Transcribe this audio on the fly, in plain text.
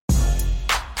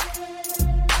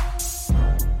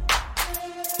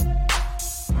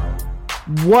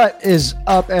What is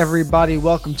up, everybody?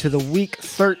 Welcome to the Week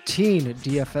 13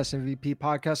 DFS MVP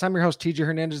podcast. I'm your host, TJ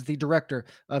Hernandez, the director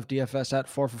of DFS at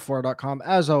 4for4.com.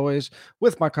 As always,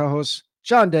 with my co-hosts,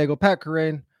 John Daigle, Pat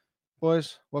Corain.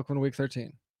 Boys, welcome to Week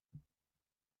 13.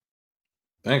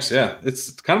 Thanks. Yeah,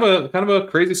 it's kind of a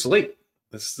crazy slate.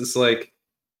 This like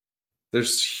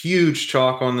there's huge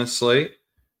chalk on this slate.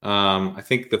 I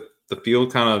think the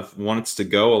field kind of wants to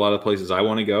go a lot of places I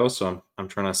want to go, so I'm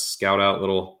trying to scout out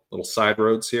little side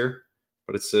roads here.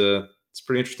 But it's a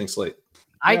pretty interesting slate.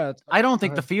 I don't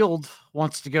think the field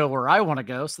wants to go where I want to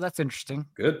go, so that's interesting.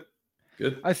 Good.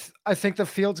 I think the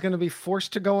field's going to be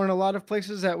forced to go in a lot of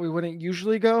places that we wouldn't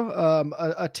usually go.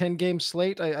 A 10-game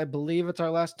slate. I believe it's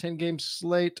our last 10-game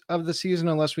slate of the season,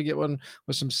 unless we get one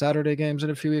with some Saturday games in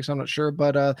a few weeks. I'm not sure,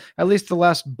 but at least the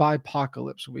last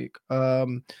Bipocalypse week.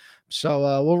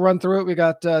 So we'll run through it. We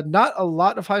got not a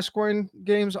lot of high-scoring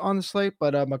games on the slate,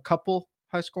 but a couple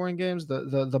high-scoring games.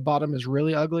 The bottom is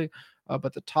really ugly,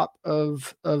 but the top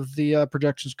of the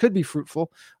projections could be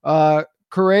fruitful.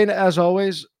 Corain, as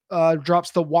always,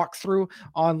 drops the walkthrough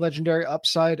on Legendary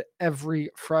Upside every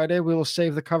Friday. We will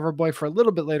save the cover boy for a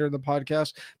little bit later in the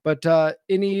podcast. But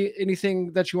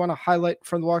anything that you want to highlight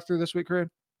from the walkthrough this week, Corain?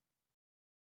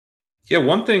 Yeah,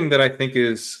 one thing that I think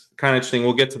is kind of interesting,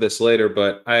 we'll get to this later,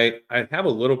 but I have a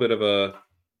little bit of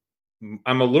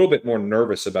I'm a little bit more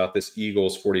nervous about this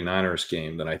Eagles 49ers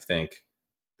game than I think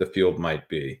the field might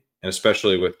be. And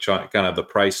especially with kind of the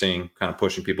pricing, kind of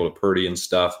pushing people to Purdy and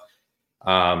stuff.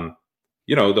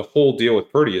 The whole deal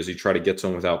with Purdy is you try to get to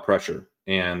him without pressure.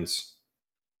 And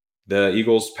the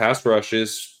Eagles pass rush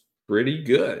is pretty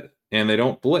good. And they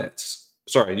don't blitz.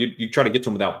 Sorry, you try to get to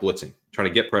him without blitzing. Try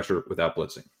to get pressure without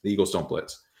blitzing. The Eagles don't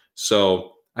blitz.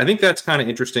 So I think that's kind of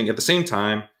interesting. At the same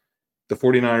time, the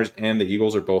 49ers and the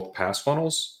Eagles are both pass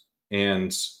funnels.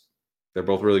 And they're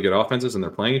both really good offenses and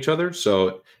they're playing each other.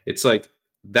 So it's like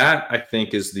that, I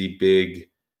think, is the big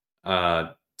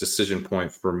decision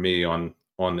point for me on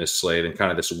this slate and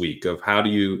kind of this week of how do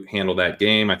you handle that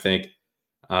game. I think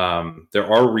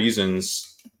there are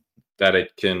reasons that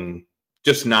it can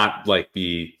just not like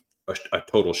be a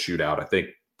total shootout. I think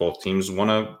both teams want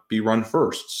to be run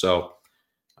first. So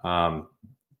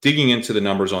digging into the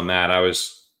numbers on that, I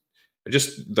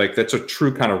just like, that's a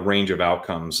true kind of range of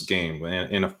outcomes game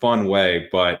in a fun way.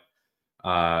 But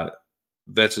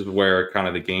this is where kind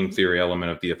of the game theory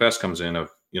element of DFS comes in of,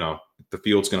 the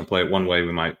field's going to play it one way,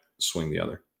 we might swing the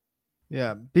other.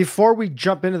 Yeah. Before we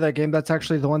jump into that game, that's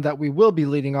actually the one that we will be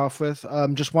leading off with.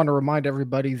 Just want to remind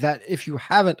everybody that if you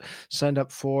haven't signed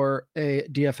up for a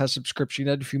DFS subscription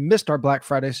yet, if you missed our Black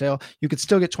Friday sale, you could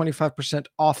still get 25%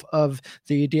 off of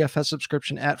the DFS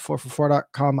subscription at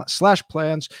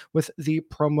 4for4.com/plans with the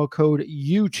promo code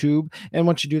YouTube. And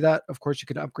once you do that, of course, you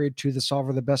can upgrade to the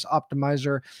Solver, the best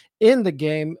optimizer in the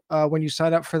game. When you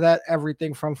sign up for that,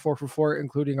 everything from 4for4,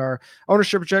 including our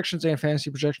ownership projections and fantasy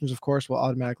projections, of course, will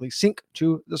automatically sync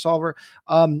to the Solver.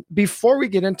 Before we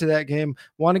get into that game,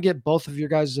 want to get both of your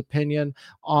guys' opinion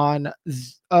on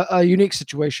a unique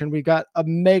situation. We got a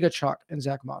mega chalk in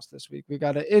Zack Moss this week. We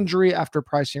got an injury after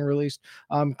pricing released.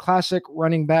 Classic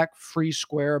running back free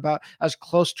square, about as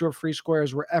close to a free square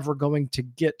as we're ever going to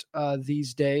get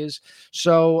these days.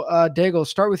 So, Daigle,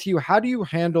 start with you. How do you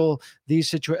handle these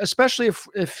situations, especially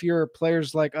if you're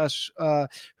players like us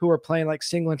who are playing like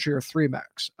single entry or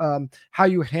 3-max? How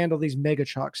you handle these mega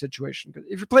chalk situations?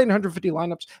 If you're playing 150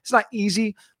 lineups, it's not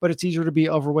easy, but it's easier to be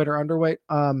overweight or underweight.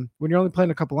 When you're only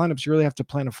playing a couple lineups, you really have to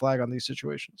plant a flag on these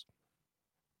situations.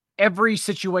 Every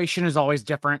situation is always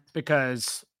different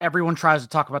because everyone tries to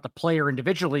talk about the player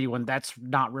individually when that's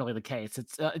not really the case.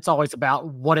 It's always about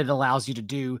what it allows you to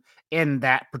do in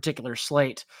that particular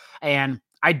slate. And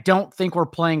I don't think we're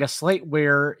playing a slate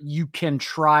where you can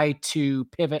try to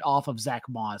pivot off of Zack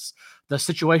Moss. The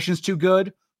situation's too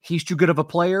good. He's too good of a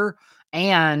player.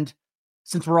 And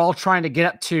since we're all trying to get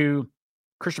up to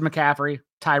Christian McCaffrey,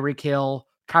 Tyreek Hill,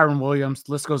 Kyron Williams,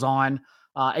 the list goes on,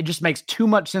 it just makes too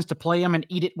much sense to play him and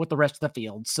eat it with the rest of the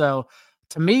field. So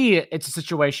to me, it's a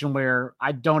situation where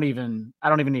I don't even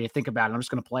need to think about it. I'm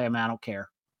just going to play him and I don't care.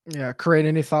 Yeah, Corain,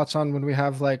 any thoughts on when we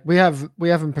have we have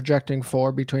him projecting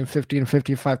for between 50 and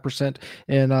 55%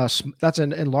 in that's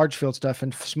in large field stuff,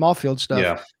 and small field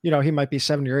stuff. Yeah. He might be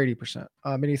 70 or 80%.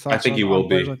 Any thoughts? I think he will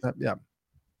be. Like that? Yeah.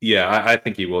 Yeah, I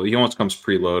think he will. He almost comes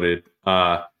preloaded.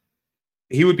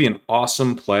 He would be an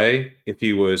awesome play if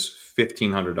he was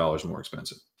 $1,500 more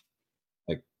expensive.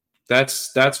 Like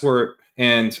that's where,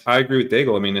 and I agree with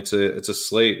Daigle. I mean, it's a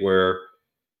slate where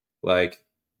like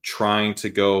trying to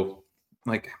go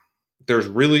like there's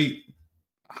really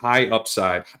high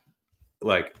upside,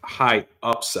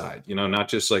 not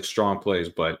just like strong plays,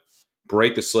 but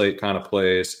break the slate kind of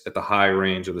plays at the high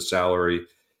range of the salary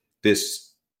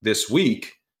this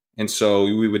week. And so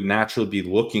we would naturally be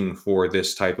looking for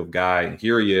this type of guy. And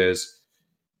here he is.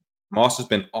 Moss has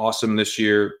been awesome this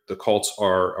year. The Colts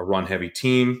are a run-heavy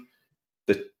team.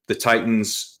 The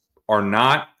Titans are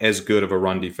not as good of a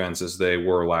run defense as they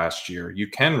were last year. You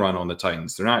can run on the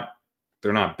Titans. They're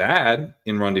not bad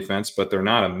in run defense, but they're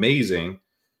not amazing.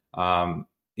 And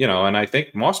I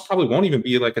think Moss probably won't even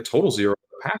be like a total zero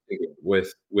passing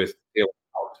with Taylor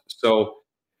out. So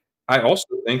I also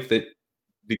think that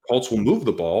the Colts will move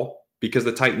the ball because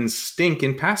the Titans stink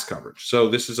in pass coverage. So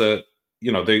this is they're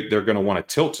going to want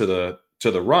to tilt to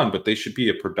the run, but they should be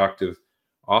a productive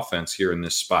offense here in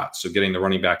this spot. So getting the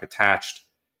running back attached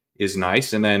is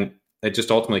nice. And then it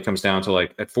just ultimately comes down to,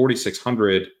 like, at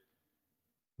 4,600,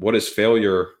 what does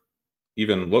failure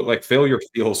even look like? Failure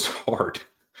feels hard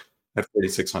at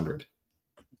 4,600.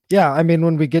 Yeah, I mean,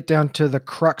 when we get down to the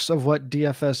crux of what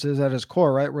DFS is at its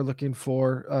core, right, we're looking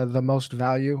for the most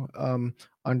value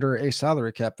under a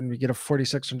salary cap, and we get a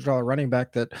 $4,600 running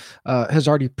back that has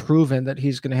already proven that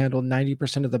he's going to handle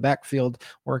 90% of the backfield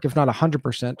work, if not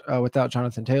 100%, without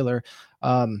Jonathan Taylor.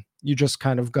 You just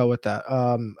kind of go with that.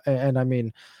 And I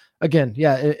mean, again,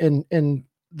 yeah, in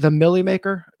the Millie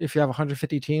Maker, if you have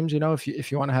 150 teams,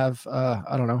 if you want to have,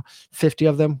 I don't know, 50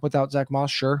 of them without Zach Moss,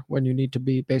 sure, when you need to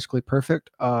be basically perfect.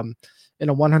 In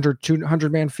a 100,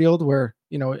 200 man field where,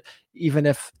 even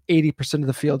if 80% of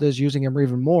the field is using him or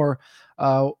even more,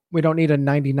 we don't need a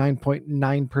 99.9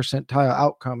 percentile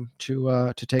outcome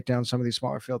to take down some of these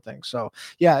smaller field things. So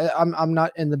yeah, I'm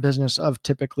not in the business of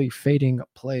typically fading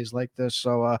plays like this.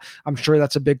 So I'm sure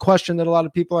that's a big question that a lot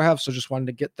of people have. So just wanted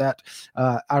to get that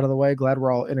out of the way. Glad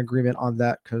we're all in agreement on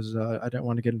that, because I didn't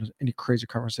want to get into any crazy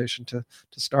conversation to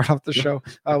start off the show.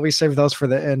 We saved those for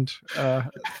the end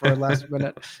for last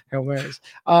minute Hail Marys.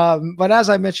 But as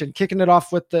I mentioned, kicking it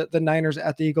off with the Niners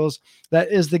at the Eagles,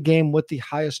 that is the game with the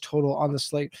highest total on the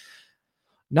slate.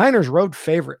 Niners road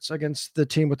favorites against the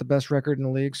team with the best record in the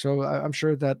league. So I'm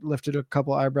sure that lifted a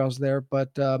couple eyebrows there.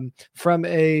 But from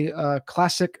a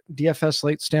classic DFS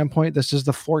slate standpoint, this is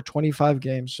the 425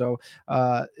 game. So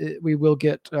we will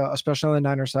get, especially on the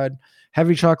Niners side,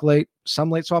 heavy chalk late,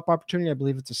 some late swap opportunity. I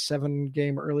believe it's a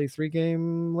 7-game early,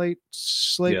 3-game late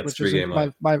slate, which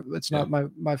is not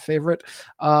my favorite.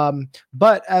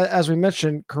 But as we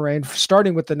mentioned, Corain,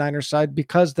 starting with the Niners side,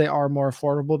 because they are more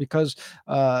affordable, because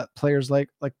players like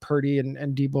Purdy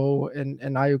and Debo and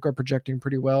Ayuk are projecting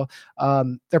pretty well.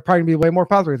 They're probably going to be way more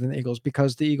popular than the Eagles,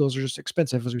 because the Eagles are just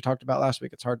expensive, as we talked about last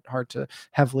week. It's hard to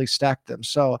heavily stack them.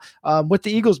 So with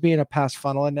the Eagles being a pass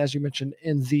funnel, and as you mentioned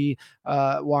in the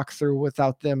walkthrough,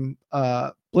 without them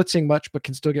blitzing much but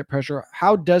can still get pressure,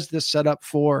 how does this set up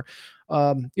for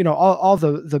all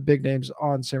the big names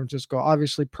on San Francisco?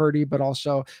 Obviously Purdy, but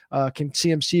also can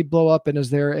CMC blow up, and is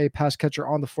there a pass catcher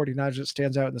on the 49ers that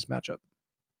stands out in this matchup?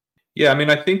 Yeah, I mean,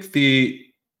 I think the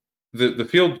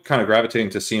field kind of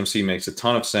gravitating to CMC makes a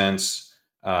ton of sense.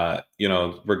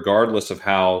 Regardless of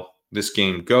how this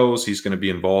game goes, he's going to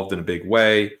be involved in a big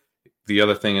way. The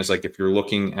other thing is, like, if you're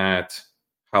looking at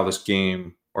how this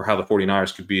game, or how the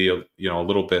 49ers could be a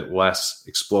little bit less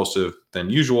explosive than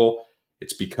usual,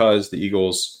 it's because the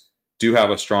Eagles do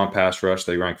have a strong pass rush.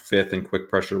 They rank 5th in quick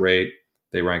pressure rate.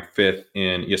 They rank 5th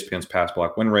in ESPN's pass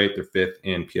block win rate. They're 5th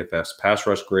in PFF's pass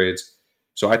rush grades.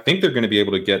 So I think they're going to be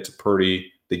able to get to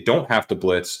Purdy. They don't have to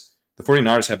blitz. The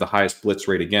 49ers have the highest blitz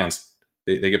rate against.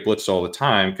 They get blitzed all the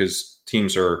time because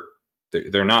teams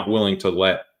they're not willing to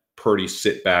let Purdy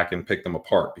sit back and pick them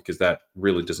apart, because that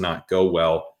really does not go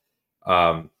well.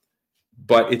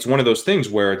 But it's one of those things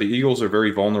where the Eagles are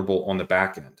very vulnerable on the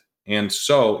back end. And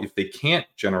so if they can't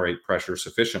generate pressure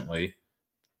sufficiently,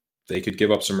 they could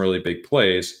give up some really big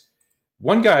plays.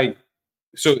 One guy,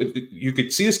 so you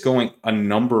could see this going a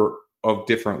number of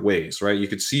different ways, right? You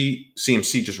could see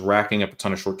CMC just racking up a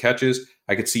ton of short catches.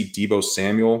 I could see Deebo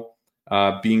Samuel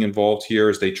being involved here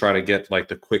as they try to get, like,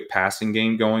 the quick passing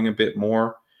game going a bit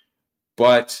more.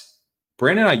 But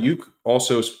Brandon Ayuk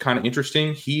also is kind of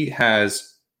interesting. He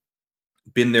has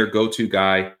been their go-to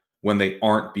guy when they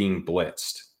aren't being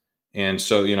blitzed. And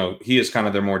so, he is kind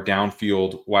of their more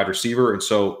downfield wide receiver. And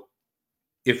so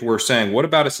if we're saying, what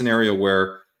about a scenario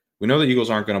where we know the Eagles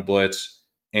aren't going to blitz,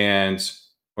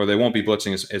 or they won't be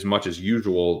blitzing as much as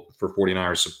usual for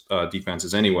 49ers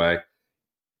defenses anyway.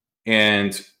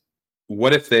 And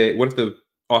what if the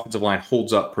offensive line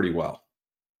holds up pretty well?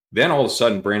 Then all of a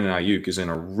sudden, Brandon Ayuk is in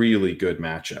a really good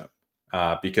matchup.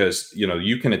 Because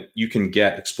you can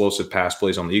get explosive pass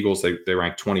plays on the Eagles. They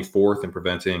rank 24th in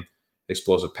preventing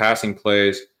explosive passing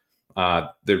plays.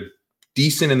 They're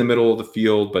decent in the middle of the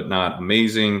field, but not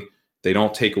amazing. They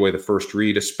don't take away the first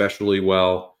read especially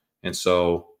well. And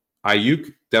so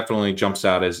Ayuk definitely jumps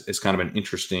out as kind of an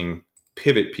interesting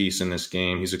pivot piece in this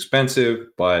game. He's expensive,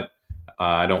 but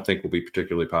I don't think will be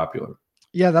particularly popular.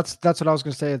 Yeah, that's what I was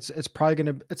going to say. It's probably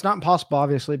going to, it's not impossible,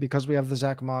 obviously, because we have the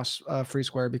Zach Moss free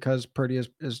square, because Purdy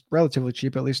is relatively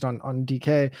cheap, at least on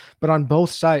DK. But on both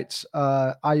sites,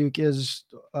 Ayuk is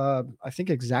I think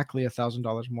exactly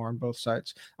 $1,000 more on both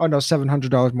sites. Oh no,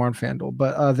 $700 more on FanDuel,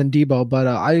 but than Debo. But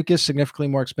Ayuk is significantly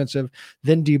more expensive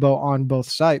than Debo on both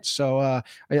sites. So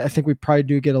I think we probably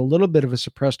do get a little bit of a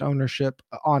suppressed ownership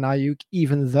on Ayuk,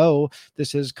 even though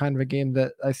this is kind of a game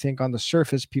that I think on the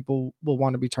surface people will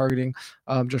want to be targeting.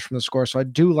 Just from the score. So I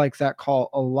do like that call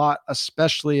a lot,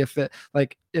 especially if it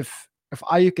if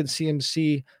Ayuk and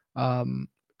CMC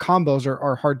combos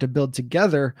are hard to build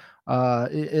together,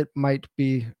 it might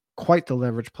be quite the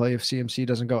leverage play if CMC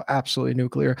doesn't go absolutely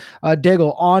nuclear.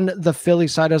 Daigle, on the Philly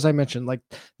side, as I mentioned, like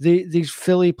these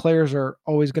Philly players are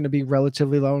always going to be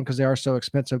relatively low because they are so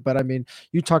expensive. But I mean,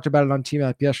 you talked about it on Team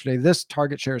App yesterday. This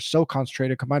target share is so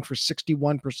concentrated, combined for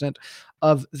 61%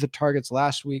 of the targets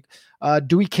last week.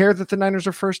 Do we care that the Niners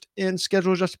are first in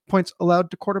schedule adjusted points allowed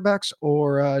to quarterbacks,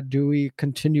 or do we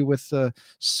continue with the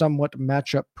somewhat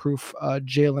matchup proof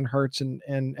Jalen Hurts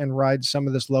and ride some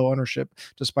of this low ownership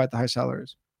despite the high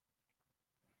salaries?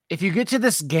 If you get to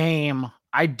this game,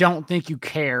 I don't think you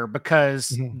care,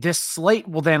 because this slate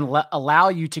will then allow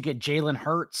you to get Jalen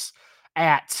Hurts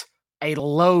at a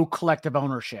low collective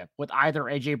ownership with either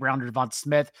AJ Brown or Devonta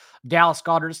Smith. Dallas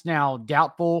Goedert's now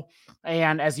doubtful.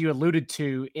 And as you alluded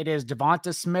to, it is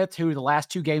Devonta Smith, who the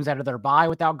last 2 games out of their bye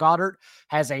without Goddard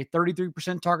has a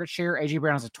 33% target share. AJ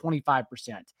Brown has a 25%.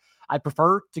 I'd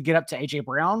prefer to get up to AJ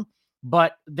Brown.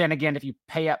 But then again, if you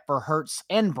pay up for Hurts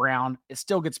and Brown, it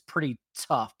still gets pretty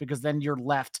tough, because then you're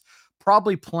left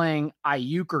probably playing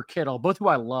Ayuk or Kittle, both who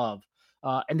I love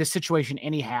in this situation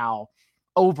anyhow,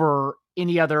 over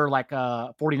any other like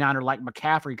 49er like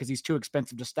McCaffrey, because he's too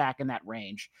expensive to stack in that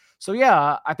range. So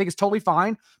yeah, I think it's totally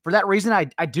fine. For that reason,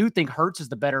 I do think Hurts is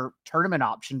the better tournament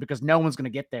option, because no one's going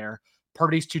to get there.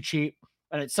 Purdy's too cheap,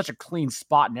 and it's such a clean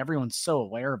spot, and everyone's so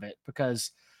aware of it, because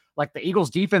like the Eagles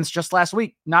defense just last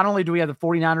week, not only do we have the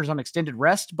 49ers on extended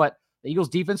rest, but the Eagles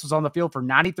defense was on the field for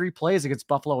 93 plays against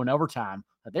Buffalo in overtime.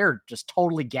 They're just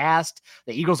totally gassed.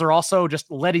 The Eagles are also just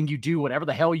letting you do whatever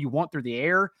the hell you want through the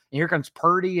air. And here comes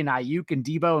Purdy and Ayuk and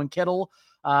Debo and Kittle.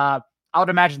 I would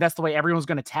imagine that's the way everyone's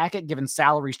going to attack it, given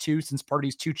salaries too, since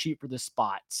Purdy's too cheap for this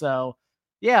spot. So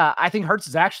yeah, I think Hurts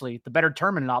is actually the better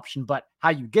tournament option, but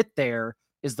how you get there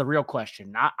is the real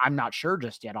question. I'm not sure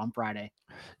just yet on Friday.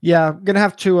 Yeah, I'm gonna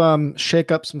have to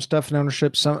shake up some stuff in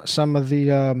ownership. Some of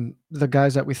the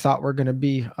guys that we thought were gonna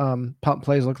be pump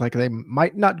plays look like they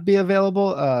might not be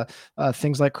available.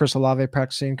 Things like Chris Olave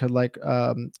practicing could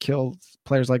kill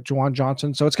players like Juwan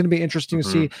Johnson. So it's gonna be interesting to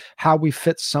see how we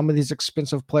fit some of these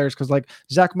expensive players, because like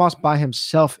Zach Moss by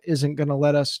himself isn't gonna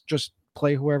let us just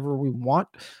play whoever we want.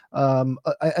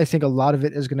 I think a lot of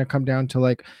it is going to come down to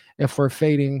like if we're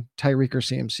fading Tyreek or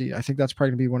CMC. I think that's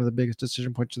probably going to be one of the biggest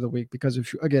decision points of the week, because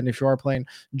if you are playing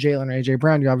Jalen or AJ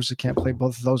Brown, you obviously can't play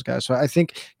both of those guys. So I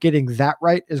think getting that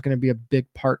right is going to be a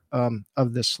big part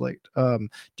of this slate. Do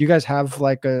you guys have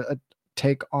like a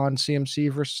take on CMC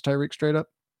versus Tyreek straight up?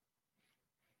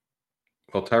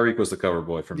 Well, Tyreek was the cover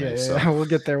boy for me. Yeah, we'll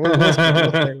get there. We'll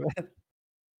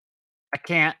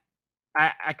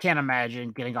I can't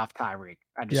imagine getting off Tyreek.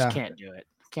 I just can't do it.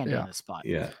 Can't do it in this spot.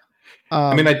 Yeah.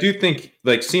 I mean, I do think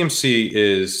like CMC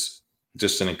is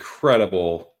just an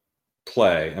incredible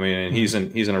play. I mean, he's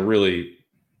in a really,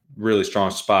 really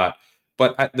strong spot.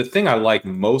 But the thing I like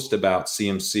most about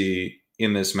CMC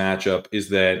in this matchup is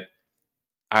that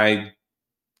I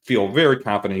feel very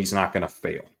confident he's not going to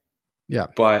fail. Yeah.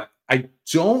 But I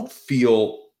don't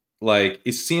feel like,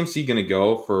 is CMC going to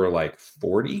go for like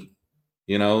 40?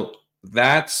 You know,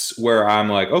 that's where I'm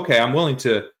like, okay,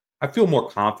 I feel more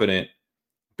confident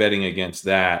betting against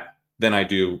that than I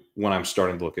do when I'm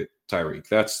starting to look at Tyreek.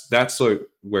 That's like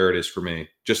where it is for me.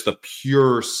 Just the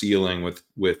pure ceiling with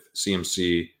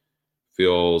CMC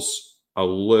feels a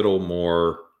little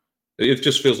more, it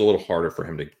just feels a little harder for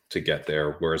him to get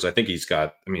there. Whereas I think his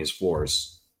floor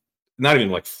is not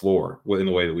even like floor in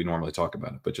the way that we normally talk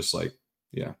about it, but just like,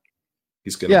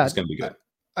 he's gonna be good.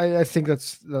 I think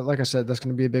that's, like I said, that's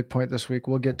going to be a big point this week.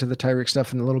 We'll get to the Tyreek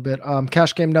stuff in a little bit.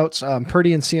 Cash game notes,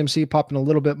 Purdy and CMC popping a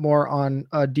little bit more on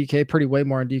DK, Purdy way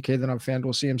more on DK than on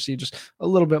FanDuel. CMC just a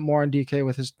little bit more on DK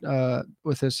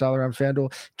with his salary on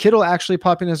FanDuel. Kittle actually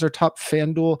popping as their top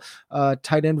FanDuel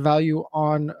tight end value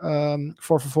on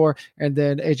 4for4, and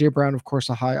then AJ Brown, of course,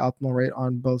 a high optimal rate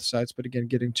on both sides. But again,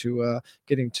 getting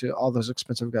to all those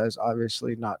expensive guys,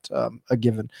 obviously not a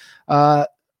given.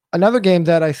 Another game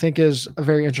that I think is a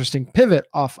very interesting pivot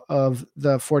off of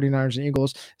the 49ers and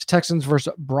Eagles is Texans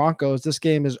versus Broncos. This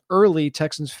game is early.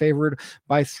 Texans favored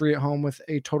by 3 at home with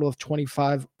a total of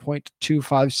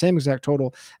 25.25, same exact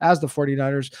total as the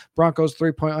 49ers. Broncos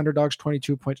 3-point underdogs,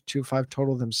 22.25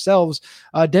 total themselves.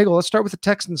 Daigle, let's start with the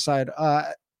Texans side.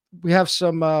 We have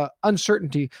some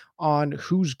uncertainty on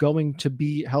who's going to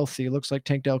be healthy. It looks like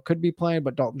Tank Dell could be playing,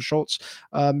 but Dalton Schultz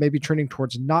may be trending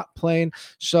towards not playing.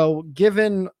 So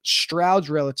given Stroud's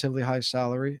relatively high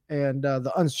salary and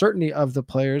the uncertainty of the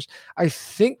players, I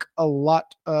think a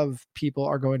lot of people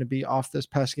are going to be off this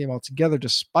past game altogether,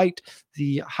 despite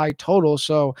the high total.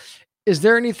 So is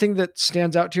there anything that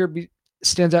stands out to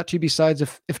you besides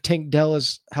if Tank Dell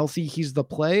is healthy, he's the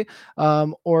play?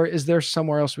 Or is there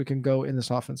somewhere else we can go in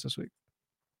this offense this week?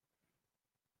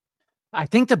 I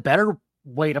think the better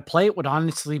way to play it would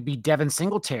honestly be Devin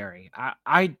Singletary.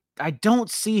 I don't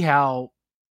see how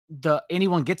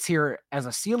anyone gets here as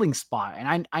a ceiling spot.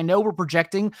 And I know we're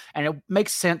projecting, and it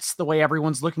makes sense the way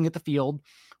everyone's looking at the field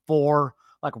for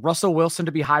like Russell Wilson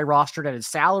to be high rostered at his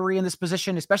salary in this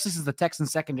position, especially since the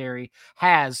Texans secondary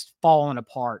has fallen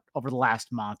apart over the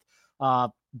last month.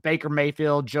 Baker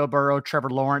Mayfield, Joe Burrow, Trevor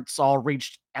Lawrence all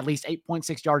reached at least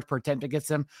 8.6 yards per attempt against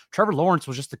them. Trevor Lawrence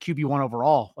was just the QB1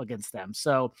 overall against them.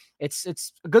 So it's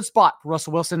a good spot for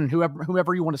Russell Wilson and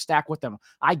whoever you want to stack with them.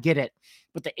 I get it.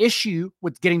 But the issue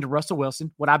with getting to Russell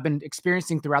Wilson, what I've been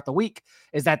experiencing throughout the week,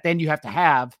 is that then you have to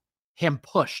have him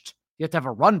pushed. You have to have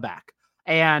a run back.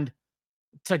 And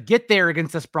to get there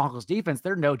against this Broncos defense,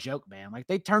 they're no joke, man. Like,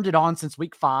 they turned it on since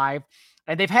week 5,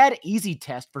 and they've had easy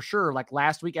tests for sure. Like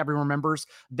last week, everyone remembers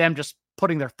them just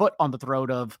putting their foot on the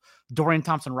throat of Dorian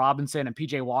Thompson-Robinson and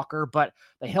PJ Walker, but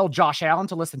they held Josh Allen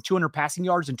to less than 200 passing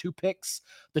yards and 2 picks.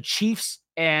 The Chiefs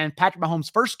and Patrick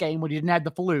Mahomes' first game, when he didn't have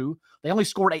the flu, they only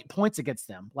scored 8 points against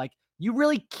them. Like, you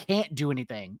really can't do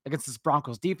anything against this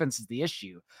Broncos defense is the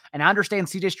issue. And I understand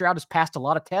CJ Stroud has passed a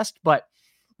lot of tests, but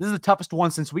this is the toughest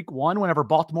one since week 1 whenever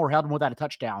Baltimore held him without a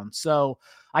touchdown. So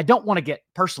I don't want to get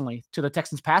personally to the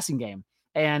Texans passing game.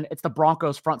 And it's the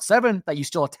Broncos front 7 that you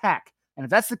still attack. And if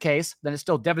that's the case, then it's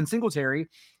still Devin Singletary,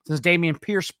 since Dameon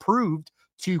Pierce proved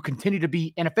to continue to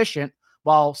be inefficient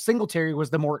while Singletary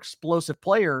was the more explosive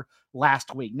player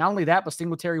last week. Not only that, but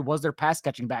Singletary was their pass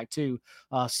catching back too.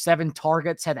 7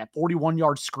 targets, had that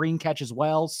 41-yard screen catch as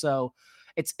well. So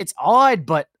it's odd,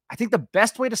 but I think the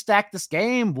best way to stack this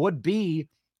game would be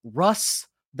Russ,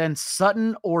 then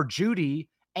Sutton or Judy,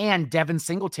 and Devin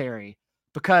Singletary,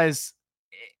 because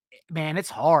man,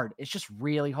 it's hard. It's just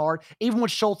really hard. Even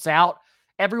with Schultz out,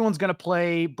 everyone's going to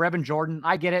play Brevin Jordan.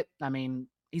 I get it. I mean,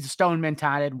 he's a stone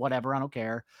mentality, whatever. I don't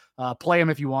care. Play him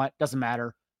if you want. Doesn't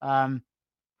matter.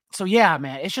 So yeah,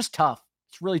 man, it's just tough.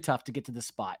 It's really tough to get to this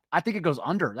spot. I think it goes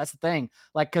under. That's the thing.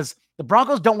 Like, because the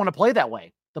Broncos don't want to play that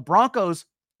way. The Broncos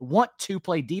want to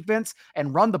play defense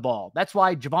and run the ball. That's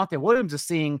why Javonte Williams is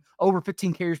seeing over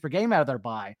 15 carries per game out of their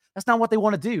bye. That's not what they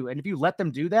want to do. And if you let them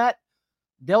do that,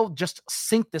 they'll just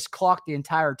sink this clock the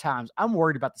entire time. I'm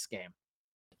worried about this game.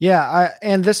 Yeah,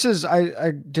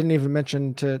 I didn't even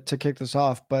mention to kick this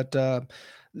off, but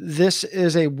this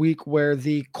is a week where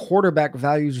the quarterback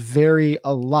values vary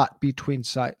a lot between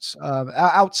sites.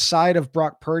 Outside of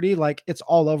Brock Purdy, like, it's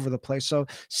all over the place. So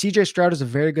CJ Stroud is a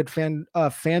very good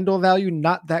FanDuel value,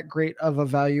 not that great of a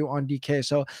value on DK.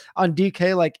 So on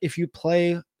DK, like, if you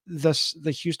play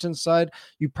the Houston side,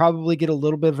 you probably get a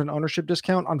little bit of an ownership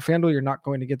discount. On FanDuel, you're not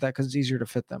going to get that because it's easier to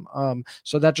fit them.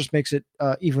 So that just makes it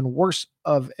even worse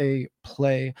of a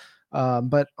play.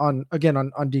 But on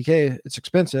DK, it's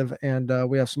expensive, and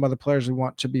we have some other players we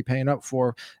want to be paying up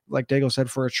for, like Daigle said,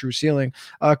 for a true ceiling.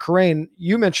 Karain,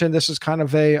 you mentioned this is kind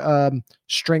of a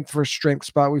strength for strength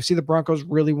spot. We see the Broncos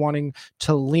really wanting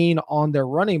to lean on their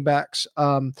running backs,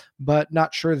 but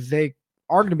not sure they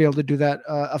are going to be able to do that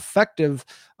effective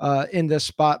in this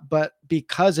spot. But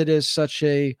because it is such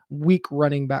a weak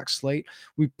running back slate,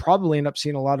 we probably end up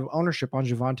seeing a lot of ownership on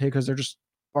Javonte because there just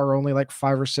are only like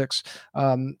 5 or 6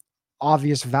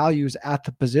 obvious values at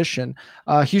the position.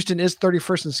 Houston is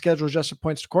 31st in schedule adjusted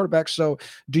points to quarterback. So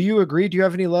do you agree? Do you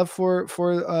have any love for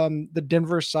the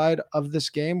Denver side of this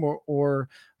game, or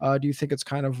do you think it's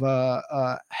kind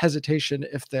of hesitation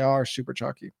if they are super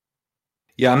chalky?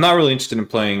 Yeah, I'm not really interested in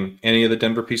playing any of the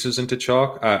Denver pieces into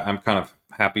chalk. I'm kind of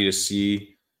happy to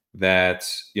see that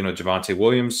Javonte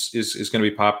Williams is going to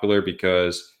be popular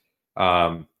because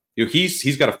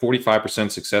he's got a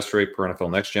 45% success rate per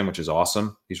NFL Next Gen, which is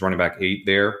awesome. He's running back 8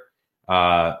 there,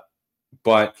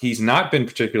 but he's not been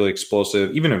particularly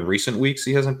explosive. Even in recent weeks,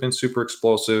 he hasn't been super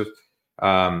explosive,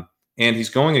 and he's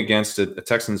going against a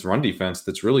Texans run defense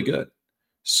that's really good.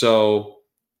 So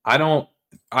I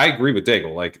agree with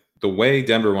Daigle. Like, the way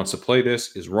Denver wants to play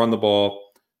this is run the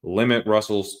ball, limit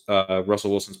Russell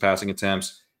Wilson's passing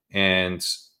attempts, and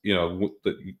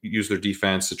use their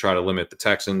defense to try to limit the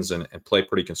Texans and play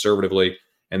pretty conservatively.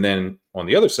 And then on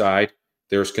the other side,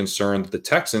 there's concern that the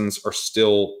Texans are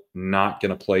still not going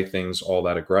to play things all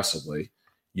that aggressively.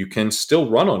 You can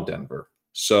still run on Denver.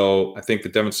 So I think the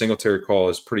Devin Singletary call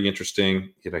is pretty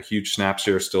interesting. He had a huge snap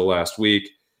share still last week.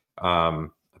 I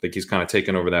think he's kind of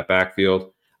taken over that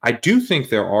backfield. I do think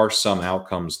there are some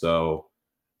outcomes, though,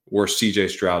 where CJ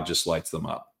Stroud just lights them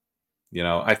up.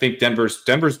 I think Denver's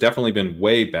definitely been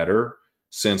way better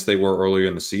since they were earlier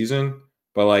in the season.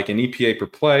 But like an EPA per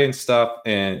play and stuff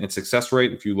and success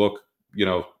rate, if you look,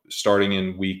 starting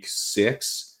in week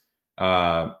 6,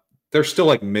 they're still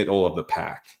like middle of the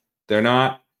pack. They're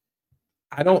not.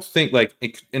 I don't think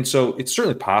and so it's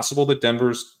certainly possible that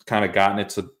Denver's kind of gotten it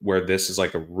to where this is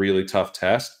like a really tough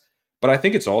test. But I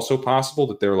think it's also possible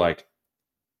that they're like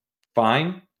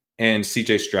fine, and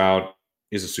CJ Stroud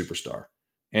is a superstar.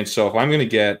 And so if I'm going to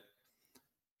get,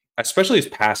 especially as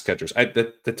pass catchers,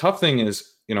 the tough thing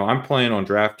is, I'm playing on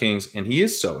DraftKings and he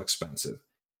is so expensive.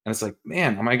 And it's like,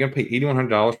 man, am I going to pay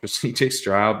 $8,100 for CJ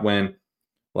Stroud when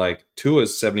like Tua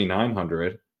is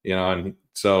 $7,900? And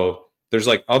so there's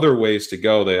like other ways to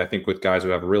go that I think with guys who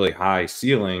have really high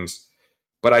ceilings.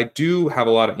 But I do have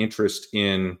a lot of interest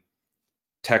in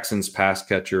Texans pass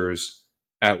catchers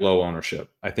at low ownership.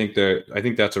 I think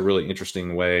that's a really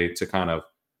interesting way to kind of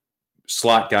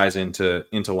slot guys into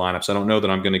lineups. I don't know that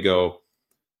I'm going to go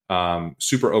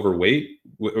super overweight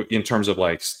in terms of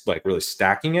like really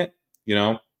stacking it,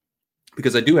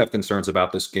 because I do have concerns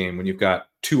about this game when you've got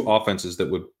two offenses that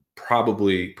would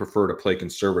probably prefer to play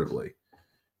conservatively.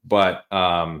 But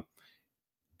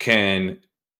can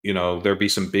there be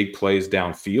some big plays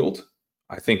downfield?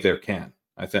 I think there can.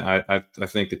 I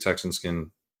think the Texans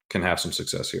can have some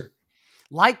success here.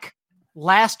 Like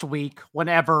last week,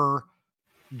 whenever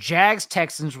Jags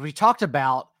Texans we talked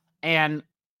about, and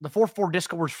the 4-4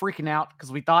 Discord was freaking out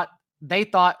because they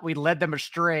thought we led them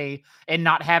astray in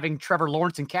not having Trevor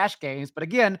Lawrence in cash games. But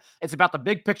again, it's about the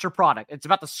big picture product. It's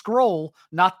about the scroll,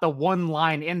 not the one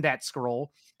line in that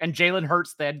scroll. And Jalen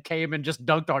Hurts then came and just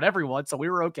dunked on everyone, so we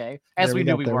were okay, as we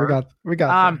knew we were. We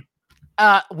got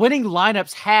winning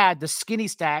lineups had the skinny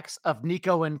stacks of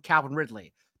Nico and Calvin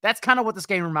Ridley. That's kind of what this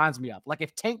game reminds me of. Like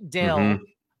if Tank Dell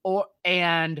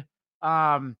and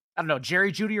I don't know,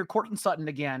 Jerry Jeudy or Courtland Sutton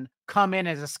again come in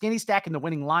as a skinny stack in the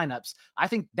winning lineups, I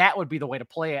think that would be the way to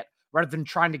play it rather than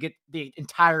trying to get the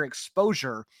entire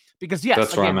exposure. Because yes,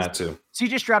 that's where I'm at too.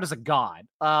 CJ Stroud is a god.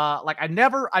 I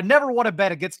never want to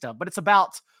bet against him, but it's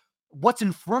about what's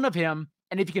in front of him.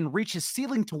 And if he can reach his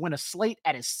ceiling to win a slate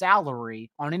at his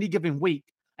salary on any given week.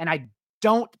 And I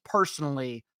don't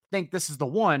personally think this is the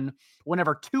one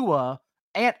whenever Tua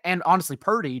and honestly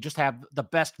Purdy just have the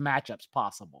best matchups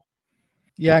possible.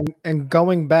 Yeah, and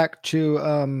going back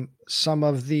to some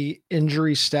of the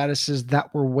injury statuses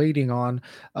that we're waiting on,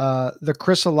 the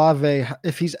Chris Olave,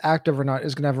 if he's active or not,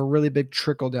 is going to have a really big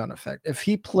trickle-down effect. If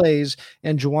he plays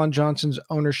and Juwan Johnson's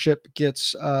ownership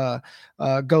goes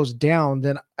down,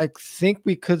 then I think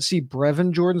we could see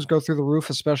Brevin Jordan's go through the roof,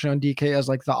 especially on DK as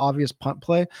like the obvious punt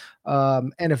play.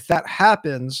 And if that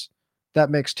happens, that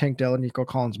makes Tank Dell and Nico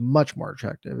Collins much more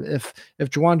attractive. If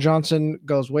Juwan Johnson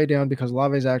goes way down because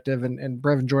Olave's active and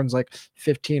Brevin Jordan's like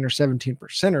 15 or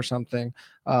 17% or something,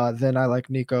 then I like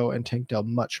Nico and Tank Dell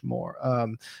much more.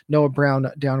 Noah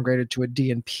Brown downgraded to a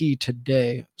DNP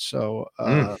today. So,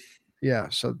 yeah.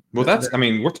 So, well,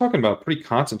 we're talking about pretty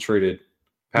concentrated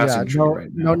passing tree right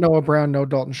now. No Noah Brown, no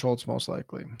Dalton Schultz, most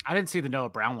likely. I didn't see the Noah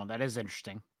Brown one. That is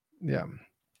interesting. Yeah.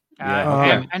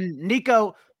 And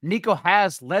Nico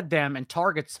has led them in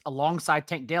targets alongside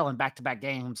Tank Dell in back-to-back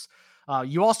games.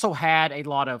 You also had a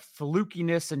lot of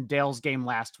flukiness in Dell's game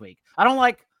last week. I don't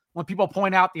like when people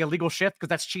point out the illegal shift because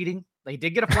that's cheating. They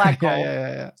did get a flag call.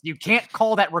 Yeah. You can't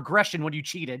call that regression when you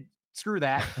cheated. Screw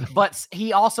that. But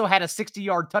he also had a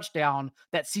 60-yard touchdown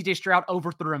that CJ Stroud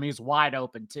overthrew him. He was wide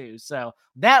open too. So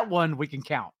that one we can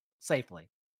count safely.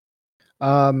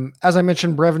 As I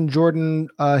mentioned, Brevin Jordan,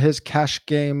 his cash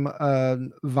game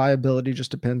viability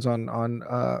just depends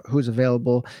on who's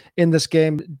available in this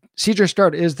game. CJ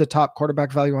Stroud is the top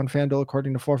quarterback value on FanDuel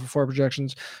according to 4for4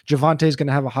 projections. Javonte is going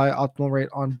to have a high optimal rate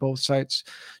on both sites.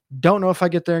 Don't know if I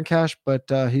get there in cash, but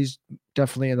he's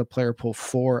definitely in the player pool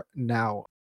for now.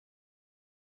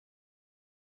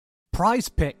 Prize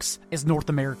Picks is North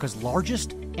America's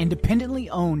largest independently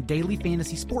owned daily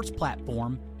fantasy sports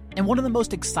platform and one of the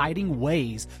most exciting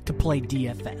ways to play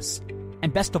DFS.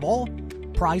 And best of all,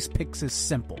 Prize Picks is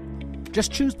simple.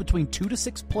 Just choose between 2 to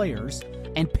 6 players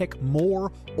and pick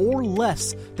more or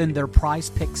less than their Prize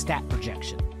Pick stat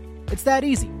projection. It's that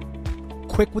easy.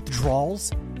 Quick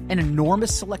withdrawals, an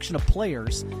enormous selection of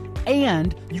players,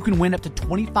 and you can win up to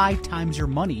 25 times your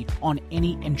money on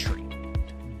any entry.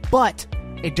 But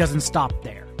it doesn't stop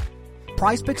there.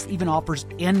 Prize Picks even offers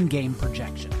in-game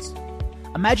projections.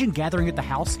 Imagine gathering at the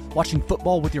house, watching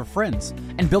football with your friends,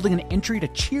 and building an entry to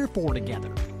cheer for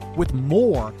together, with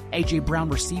more A.J. Brown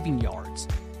receiving yards,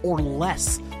 or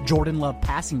less Jordan Love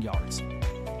passing yards.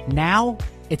 Now,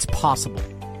 it's possible.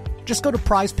 Just go to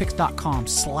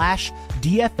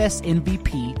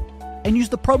prizepicks.com/DFSMVP and use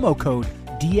the promo code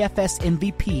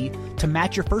DFSMVP to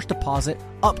match your first deposit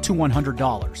up to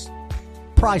 $100.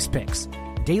 Prize Picks,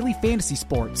 daily fantasy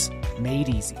sports made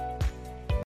easy.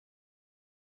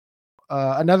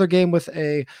 Another game with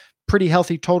a pretty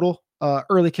healthy total.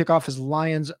 Early kickoff is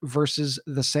Lions versus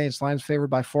the Saints. Lions favored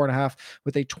by 4.5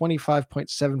 with a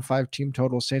 25.75 team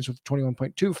total. Saints with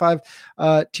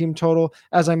 21.25 team total.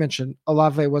 As I mentioned,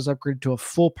 Olave was upgraded to a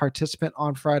full participant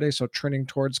on Friday, so trending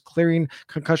towards clearing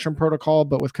concussion protocol.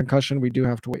 But with concussion, we do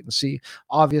have to wait and see.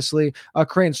 Obviously,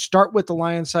 Crane, start with the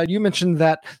Lions side. You mentioned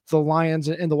that the Lions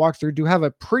in the walkthrough do have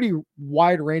a pretty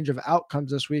wide range of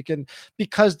outcomes this week, and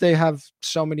because they have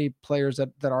so many players that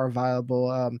are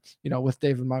viable, with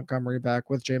David Montgomery back,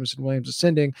 with Jameson Williams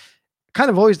ascending, kind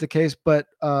of always the case. But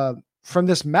from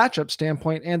this matchup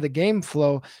standpoint and the game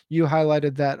flow, you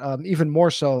highlighted that even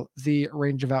more so, the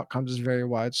range of outcomes is very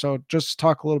wide. So just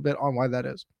talk a little bit on why that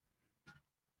is.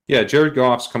 Yeah, Jared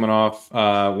Goff's coming off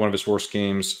one of his worst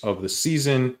games of the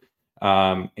season.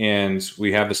 And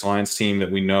we have this Lions team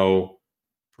that we know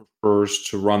prefers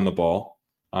to run the ball.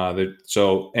 Are the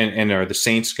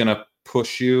Saints going to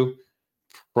push you?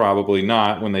 Probably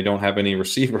not when they don't have any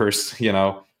receivers,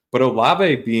 But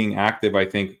Olave being active, I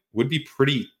think, would be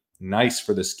pretty nice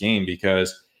for this game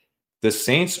because the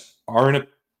Saints are in a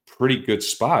pretty good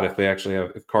spot if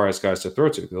Carr has guys to throw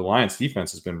to. The Lions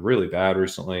defense has been really bad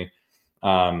recently.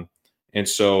 And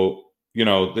so,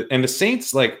 and the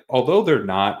Saints, although they're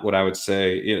not what I would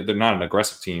say, they're not an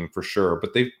aggressive team for sure,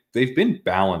 but they've been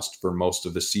balanced for most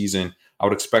of the season. I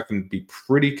would expect them to be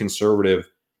pretty conservative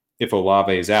if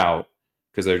Olave is out,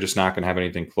 because they're just not going to have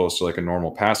anything close to like a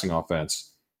normal passing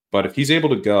offense. But if he's able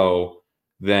to go,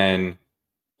 then,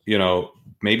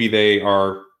 maybe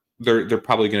they're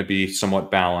probably going to be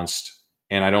somewhat balanced.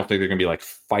 And I don't think they're going to be like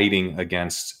fighting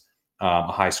against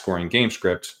a high scoring game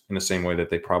script in the same way that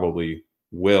they probably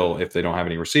will if they don't have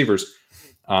any receivers.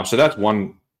 So that's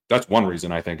one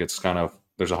reason I think it's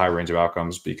there's a high range of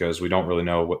outcomes, because we don't really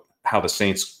know how the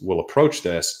Saints will approach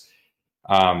this.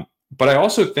 But I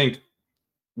also think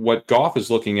what Goff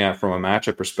is looking at from a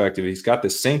matchup perspective, he's got the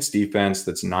Saints defense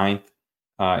that's 9th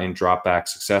in dropback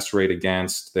success rate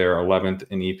against. They're 11th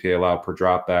in EPA allowed per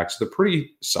dropback. So they're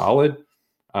pretty solid.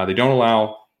 They don't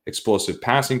allow explosive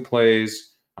passing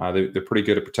plays. They're pretty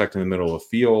good at protecting the middle of the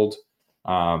field.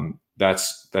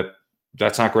 That's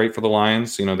not great for the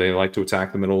Lions. They like to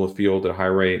attack the middle of the field at a high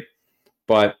rate,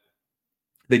 but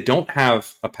they don't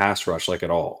have a pass rush at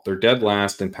all. They're dead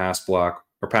last in pass block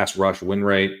or pass rush win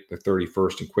rate. They're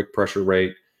 31st in quick pressure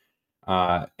rate.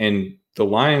 And the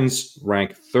Lions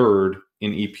rank 3rd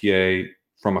in EPA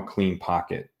from a clean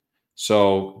pocket.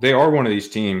 So they are one of these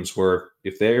teams where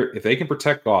if they can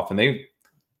protect Goff, and they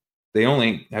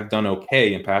only have done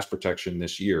okay in pass protection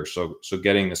this year. So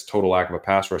getting this total lack of a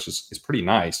pass rush is pretty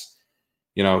nice.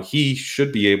 He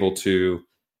should be able to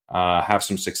have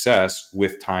some success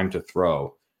with time to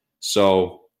throw.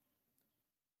 So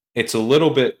it's a little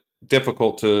bit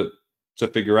difficult to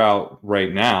figure out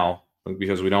right now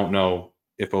because we don't know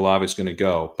if Olave is going to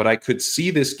go. But I could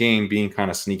see this game being kind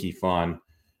of sneaky fun.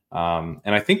 And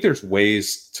I think there's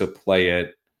ways to play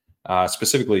it.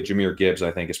 Specifically, Jahmyr Gibbs, I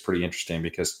think, is pretty interesting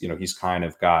because, he's kind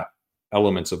of got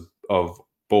elements of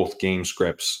both game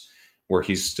scripts where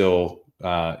he's still,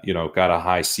 got a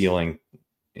high ceiling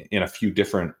in a few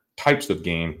different types of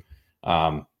game.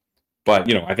 But,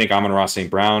 I think Amon-Ra St.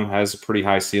 Brown has a pretty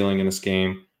high ceiling in this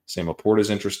game. Sam Laporta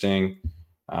is interesting.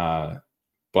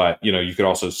 But, you could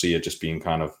also see it just being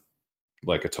kind of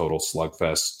like a total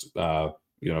slugfest.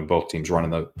 Both teams running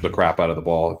the crap out of the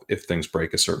ball if things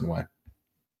break a certain way.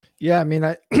 Yeah, I mean,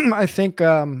 I I think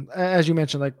as you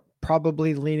mentioned, like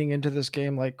probably leaning into this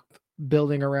game, like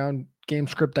building around game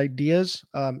script ideas.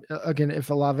 Again,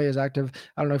 if Olave is active,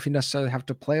 I don't know if you necessarily have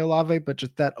to play Olave, but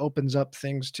just that opens up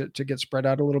things to get spread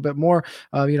out a little bit more.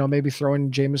 Maybe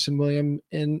throwing Jameson Williams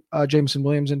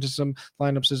into some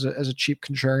lineups as a cheap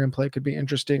contrarian play could be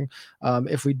interesting.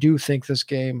 If we do think this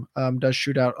game does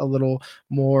shoot out a little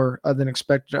more than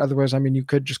expected, otherwise, I mean, you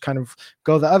could just kind of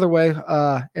go the other way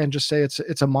and just say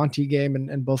it's a Monty game,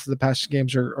 and both of the past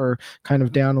games are kind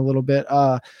of down a little bit.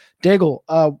 Daigle,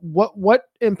 what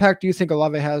impact do you think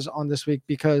Olave has on this week?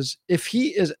 Because if he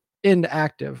is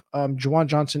inactive, Juwan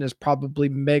Johnson is probably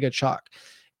mega chalk.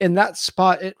 In that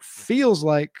spot, it feels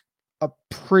like a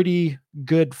pretty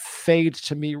good fade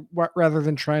to me, rather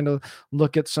than trying to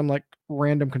look at some like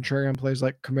random contrarian plays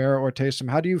like Kamara or Taysom.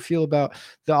 How do you feel about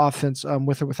the offense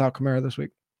with or without Kamara this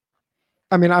week?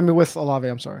 I mean with Olave.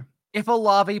 I'm sorry. If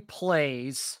Olave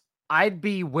plays, I'd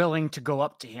be willing to go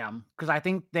up to him because I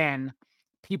think then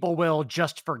people will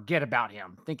just forget about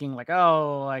him, thinking like,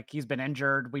 oh, like he's been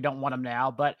injured. We don't want him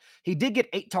now. But he did get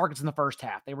 8 targets in the first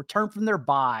half. They returned from their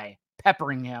bye,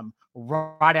 peppering him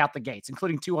right out the gates,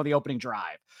 including 2 on the opening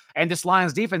drive. And this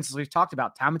Lions defense, as we've talked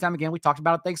about time and time again, we talked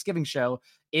about at Thanksgiving show,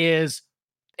 it's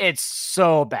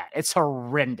so bad. It's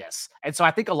horrendous. And so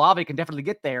I think Olave can definitely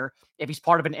get there if he's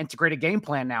part of an integrated game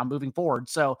plan now moving forward.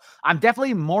 So I'm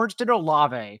definitely more interested in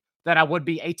Olave than I would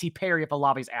be A.T. Perry if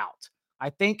Olave's out. I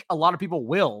think a lot of people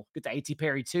will get to A.T.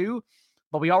 Perry too,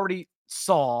 but we already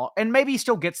saw, and maybe he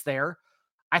still gets there.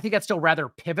 I think I'd still rather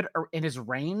pivot in his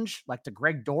range, like to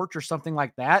Greg Dortch or something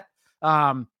like that.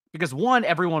 Because one,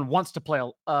 everyone wants to play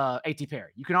A.T.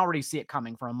 Perry. You can already see it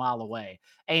coming from a mile away.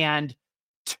 And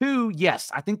 2, yes,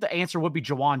 I think the answer would be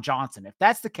Juwan Johnson. If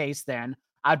that's the case, then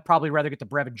I'd probably rather get to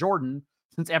Brevin Jordan,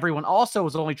 since everyone also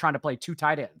was only trying to play 2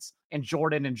 tight ends and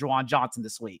Jordan and Juwan Johnson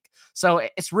this week. So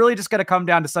it's really just going to come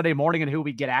down to Sunday morning and who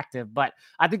we get active. But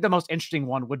I think the most interesting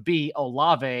one would be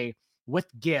Olave with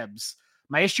Gibbs.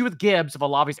 My issue with Gibbs, if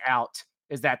Olave's out,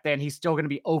 is that then he's still going to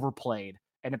be overplayed.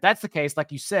 And if that's the case,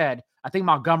 like you said, I think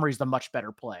Montgomery's the much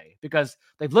better play because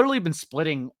they've literally been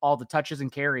splitting all the touches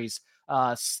and carries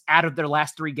out of their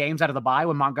last 3 games out of the bye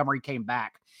when Montgomery came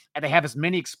back. And they have as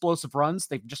many explosive runs.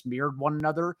 They've just mirrored one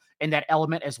another in that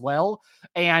element as well.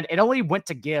 And it only went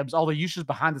to Gibbs, all the uses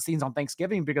behind the scenes on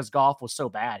Thanksgiving because Goff was so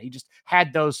bad. He just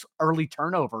had those early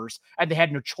turnovers and they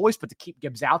had no choice but to keep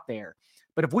Gibbs out there.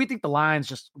 But if we think the Lions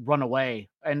just run away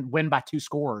and win by 2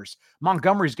 scores,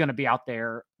 Montgomery's going to be out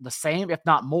there the same, if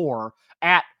not more,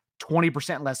 at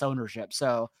 20% less ownership.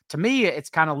 So to me, it's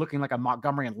kind of looking like a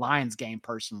Montgomery and Lions game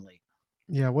personally.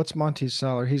 Yeah, what's Monty's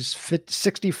salary? He's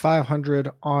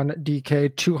 6,500 on DK,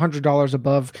 $200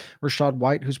 above Rachaad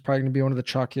White, who's probably going to be one of the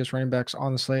chalkiest running backs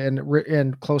on the slate,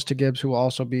 and close to Gibbs, who will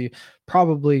also be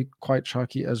probably quite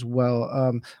chalky as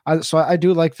well. So I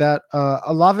do like that.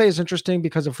 Olave is interesting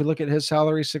because if we look at his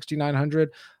salary, 6,900,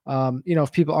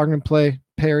 if people are going to play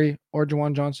Perry or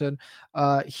Juwan Johnson,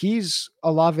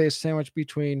 Olave is sandwiched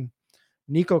between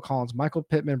Nico Collins, Michael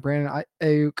Pittman, Brandon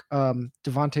Ayuk,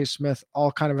 Devontae Smith,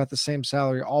 all kind of at the same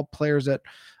salary, all players that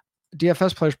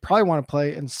DFS players probably want to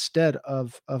play instead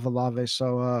of Olave.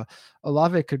 So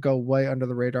Olave could go way under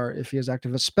the radar if he is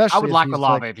active, especially I would like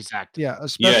Olave if he's active. Yeah,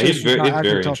 especially if he's not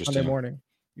active until Sunday morning.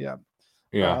 Yeah.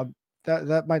 Yeah.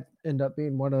 That might end up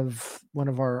being one of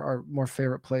our more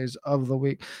favorite plays of the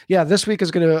week. Yeah, this week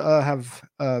is going to have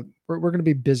we're going to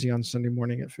be busy on Sunday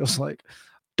morning, it feels like.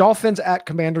 Dolphins at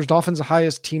Commanders. Dolphins the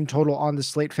highest team total on the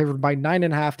slate, favored by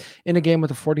 9.5 in a game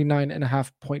with a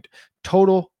 49.5 point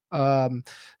total.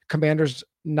 Commanders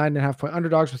 9.5 point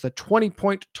underdogs with a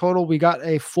 20-point total. We got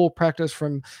a full practice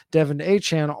from Devin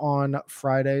Achane on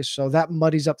Friday, so that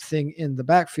muddies up thing in the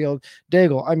backfield.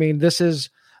 Daigle, I mean, this is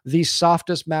the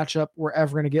softest matchup we're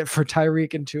ever going to get for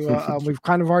Tyreek and Tua. We've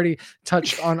kind of already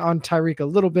touched on Tyreek a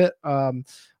little bit.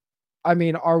 I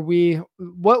mean,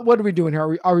 what are we doing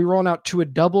here? Are we rolling out Tua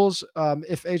doubles?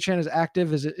 If Achane is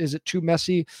active, is it too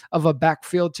messy of a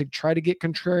backfield to try to get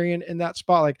contrarian in that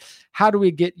spot? Like, how do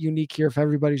we get unique here if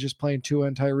everybody's just playing Tua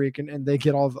and Tyreek and they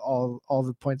get all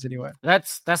the points anyway?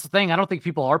 That's the thing. I don't think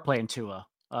people are playing Tua.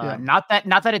 Not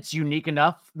that it's unique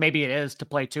enough. Maybe it is to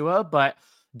play Tua, but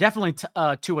definitely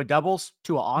Tua doubles,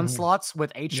 Tua onslaughts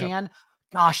with Achane. Yep.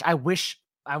 Gosh, I wish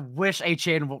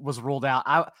Achane was ruled out.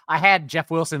 I had Jeff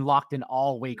Wilson locked in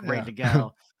all week, ready to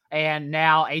go. And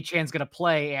now Achane's going to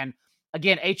play. And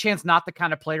again, Achane's not the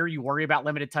kind of player you worry about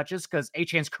limited touches because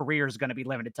Achane's career is going to be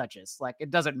limited touches. Like, it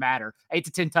doesn't matter. 8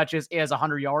 to 10 touches is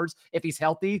 100 yards if he's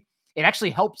healthy. It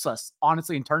actually helps us,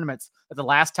 honestly, in tournaments. But the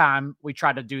last time we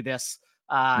tried to do this,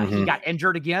 he got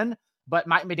injured again. But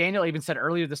Mike McDaniel even said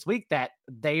earlier this week that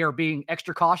they are being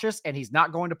extra cautious and he's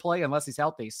not going to play unless he's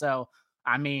healthy. So,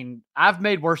 I mean, I've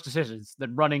made worse decisions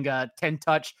than running a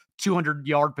 10-touch,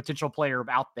 200-yard potential player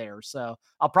out there. So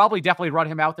I'll probably definitely run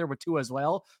him out there with Tua as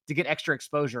well to get extra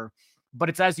exposure. But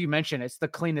it's, as you mentioned, it's the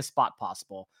cleanest spot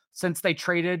possible. Since they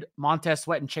traded Montez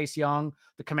Sweat and Chase Young,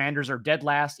 the Commanders are dead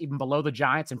last, even below the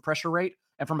Giants in pressure rate.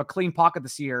 And from a clean pocket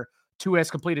this year, Tua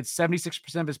has completed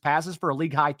 76% of his passes for a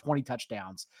league-high 20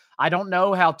 touchdowns. I don't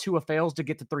know how Tua fails to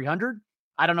get to 300.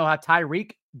 I don't know how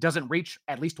Tyreek doesn't reach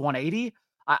at least 180.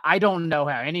 I don't know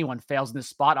how anyone fails in this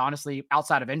spot, honestly,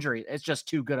 outside of injury. It's just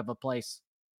too good of a place.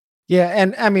 Yeah,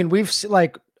 and I mean,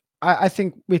 I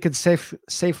think we could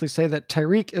safely say that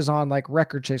Tyreek is on like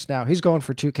record chase now. He's going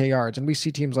for 2K yards, and we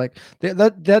see teams like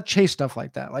that chase stuff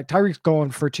like that. Like Tyreek's going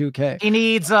for 2K. He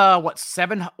needs what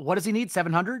does he need?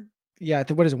 700? Yeah, I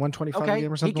think, what is it, 125 a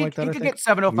game or something like that? He could get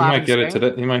 705. He might get it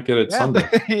today. He might get it Sunday.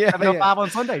 Yeah, 705 on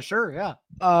Sunday, sure, yeah.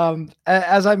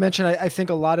 As I mentioned, I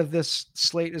think a lot of this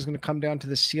slate is going to come down to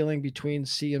the ceiling between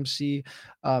CMC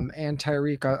and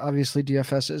Tyreek. Obviously,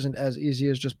 DFS isn't as easy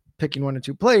as just picking one or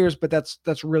two players, but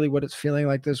that's really what it's feeling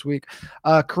like this week.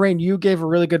 Karain, you gave a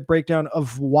really good breakdown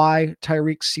of why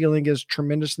Tyreek's ceiling is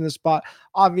tremendous in this spot.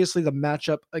 Obviously, the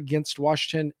matchup against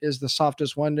Washington is the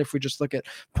softest one if we just look at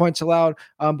points allowed,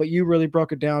 but you really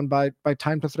broke it down by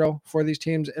time to throw for these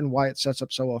teams and why it sets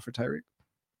up so well for Tyreek.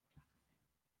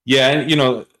 Yeah,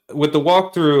 and with the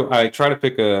walkthrough, I try to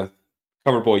pick a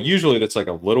cover boy. Usually that's like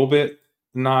a little bit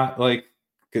not like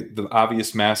the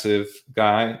obvious massive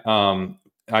guy.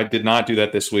 I did not do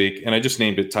that this week, and I just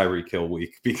named it Tyreek Hill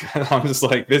week because I'm just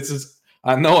like,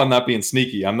 I know I'm not being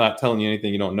sneaky. I'm not telling you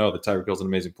anything you don't know that Tyreek Hill's an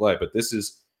amazing play, but this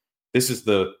is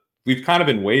we've kind of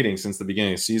been waiting since the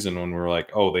beginning of the season when we're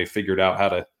like, oh, they figured out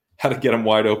how to get him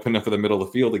wide open for the middle of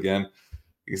the field again.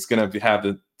 He's gonna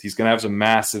have some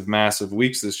massive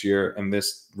weeks this year, and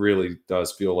this really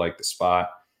does feel like the spot.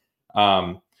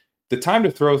 The time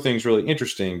to throw thing's really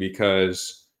interesting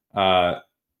because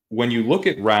when you look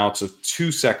at routes of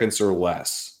 2 seconds or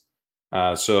less,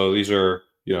 so these are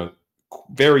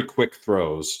very quick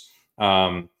throws.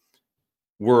 We're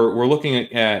looking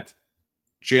at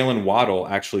Jalen Waddle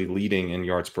actually leading in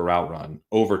yards per route run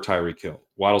over Tyreek Hill.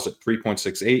 Waddle's at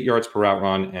 3.68 yards per route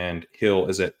run, and Hill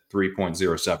is at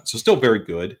 3.07. So still very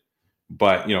good,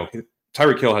 but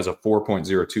Tyreek Hill has a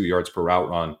 4.02 yards per route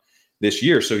run this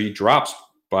year, so he drops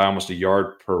by almost a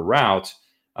yard per route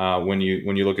when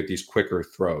you look at these quicker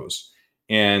throws.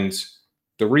 And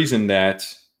the reason that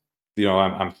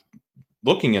I'm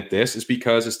looking at this is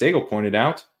because, as Daigle pointed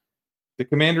out, the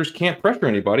Commanders can't pressure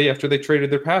anybody after they traded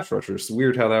their pass rushers. It's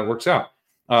weird how that works out.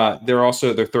 They're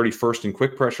 31st in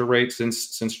quick pressure rate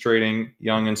since trading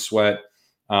Young and Sweat.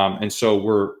 And so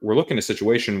we're looking at a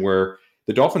situation where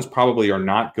the Dolphins probably are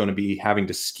not going to be having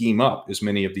to scheme up as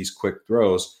many of these quick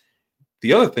throws.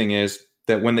 The other thing is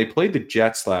that when they played the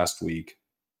Jets last week,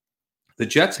 the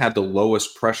Jets had the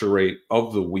lowest pressure rate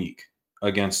of the week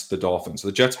against the Dolphins.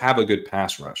 The Jets have a good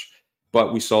pass rush,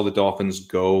 but we saw the Dolphins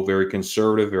go very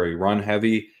conservative, very run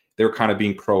heavy. They're kind of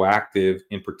being proactive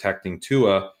in protecting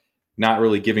Tua, not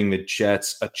really giving the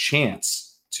Jets a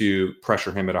chance to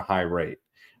pressure him at a high rate.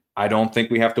 I don't think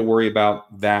we have to worry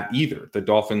about that either. The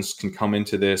Dolphins can come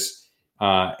into this,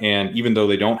 and even though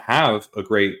they don't have a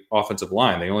great offensive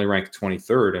line, they only rank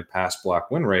 23rd in pass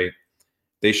block win rate,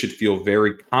 they should feel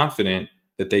very confident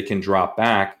that they can drop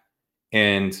back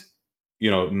and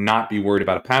not be worried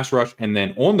about a pass rush. And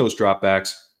then on those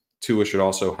dropbacks, Tua should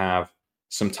also have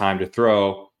some time to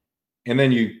throw. And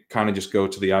then you kind of just go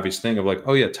to the obvious thing of like,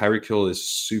 oh yeah, Tyreek Hill is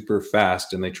super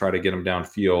fast, and they try to get him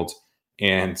downfield.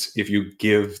 And if you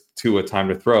give Tua time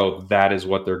to throw, that is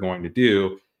what they're going to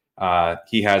do.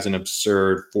 He has an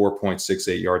absurd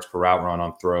 4.68 yards per route run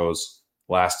on throws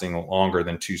lasting longer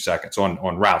than 2 seconds,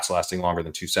 on routes lasting longer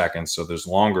than 2 seconds. So there's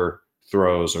longer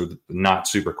throws or not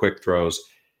super quick throws.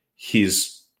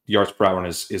 His yards per route run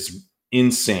is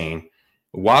insane.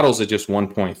 Waddle's at just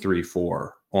 1.34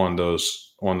 on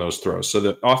those throws. So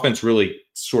the offense really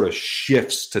sort of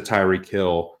shifts to Tyreek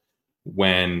Hill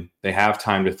when they have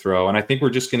time to throw. And I think we're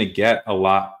just going to get a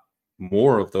lot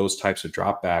more of those types of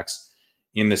dropbacks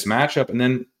in this matchup. And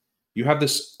then you have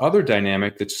this other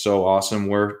dynamic that's so awesome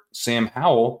where Sam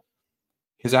Howell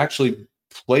has actually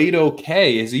played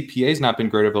okay. His EPA has not been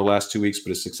great over the last 2 weeks, but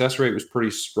his success rate was pretty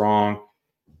strong.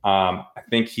 I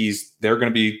think they're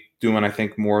going to be doing, I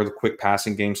think, more of the quick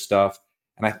passing game stuff.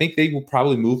 And I think they will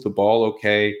probably move the ball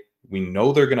okay. We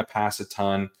know they're going to pass a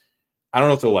ton. I don't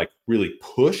know if they'll like really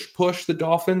push the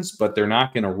Dolphins, but they're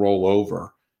not going to roll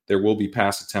over there will be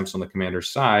pass attempts on the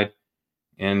Commanders' side,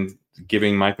 and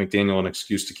giving Mike McDaniel an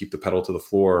excuse to keep the pedal to the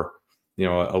floor,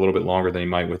 a little bit longer than he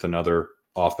might with another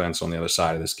offense on the other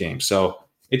side of this game. So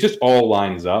it just all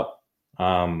lines up.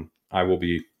 I will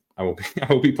be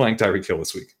playing Tyreek Hill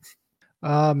this week.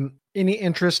 Any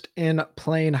interest in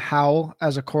playing Howell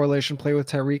as a correlation play with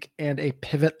Tyreek and a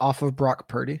pivot off of Brock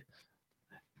Purdy?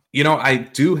 I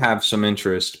do have some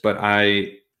interest, but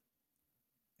I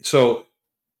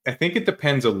think it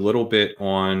depends a little bit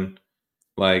on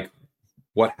like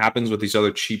what happens with these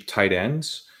other cheap tight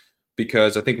ends,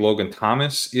 because I think Logan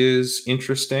Thomas is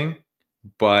interesting,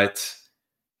 but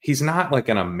he's not like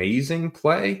an amazing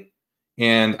play.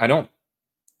 And I don't,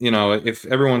 if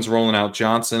everyone's rolling out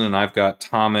Johnson and I've got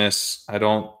Thomas, I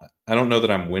don't know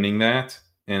that I'm winning that.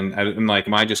 And I'm like,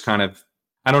 am I just kind of,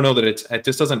 I don't know that it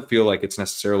just doesn't feel like it's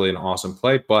necessarily an awesome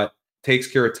play, but takes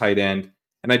care of tight end.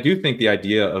 And I do think the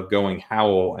idea of going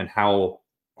Howell and Howell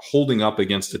holding up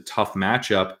against a tough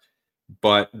matchup,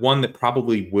 but one that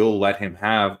probably will let him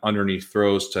have underneath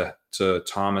throws to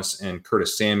Thomas and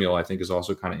Curtis Samuel, I think is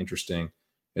also kind of interesting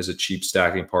as a cheap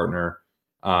stacking partner.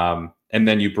 And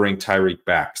then you bring Tyreek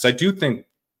back. So I do think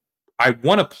I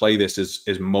want to play this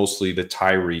as mostly the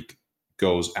Tyreek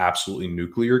goes absolutely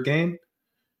nuclear game.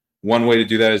 One way to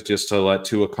do that is just to let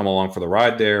Tua come along for the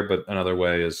ride there, but another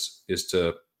way is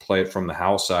to play it from the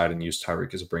Howell side and use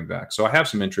Tyreek as a bring back. So I have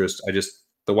some interest.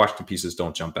 The Washington pieces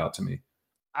don't jump out to me.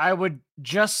 I would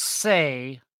just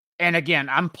say, and again,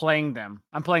 I'm playing them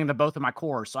both in my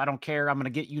core, so I don't care. I'm going to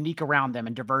get unique around them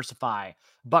and diversify.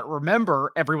 But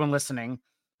remember, everyone listening,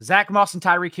 Zack Moss and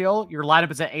Tyreek Hill, your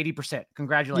lineup is at 80%.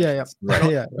 Congratulations.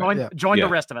 Yeah. Join the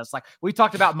rest of us. Like we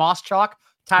talked about Moss Chalk,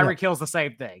 Tyreek Hill's the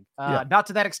same thing. Not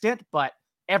to that extent, but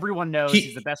everyone knows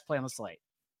he's the best play on the slate.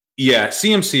 Yeah,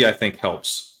 CMC I think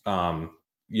helps. Because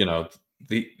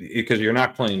you're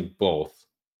not playing both,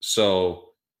 so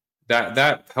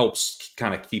that helps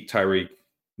kind of keep Tyreek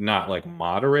not like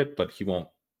moderate, but he won't.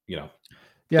 The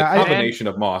combination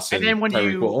of Moss and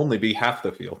Tyreek will only be half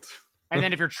the field. And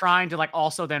then if you're trying to like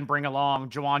also then bring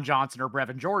along Juwan Johnson or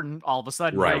Brevin Jordan, all of a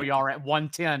sudden here we are at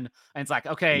 110, and it's like,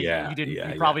 okay,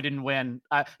 you probably didn't win.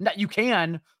 You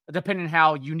can, depending on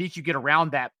how unique you get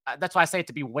around that. That's why I say it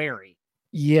to be wary.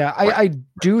 Yeah, I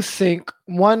do think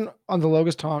one on the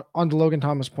Logan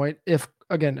Thomas point. If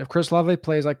Chris Olave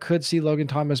plays, I could see Logan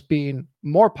Thomas being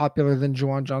more popular than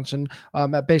Juwan Johnson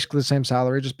at basically the same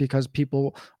salary, just because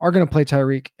people are going to play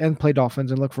Tyreek and play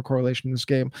Dolphins and look for correlation in this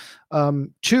game.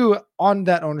 Two, on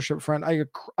that ownership front,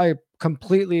 I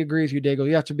completely agree with you, Daigle.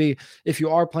 You have to be, if you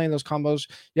are playing those combos,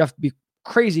 you have to be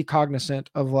crazy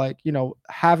cognizant of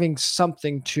having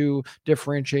something to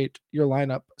differentiate your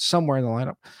lineup somewhere in the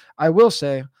lineup. I will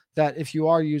say that if you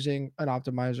are using an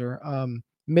optimizer,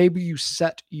 maybe you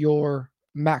set your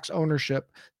max ownership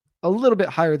a little bit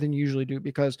higher than you usually do,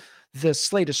 because the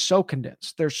slate is so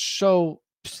condensed. There's so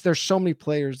many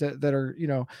players that are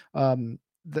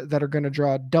that are going to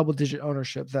draw double-digit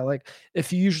ownership, that like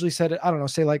if you usually set it, I don't know,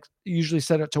 say like you usually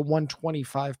set it to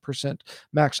 125%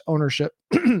 max ownership,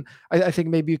 I think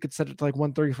maybe you could set it to like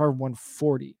 135 or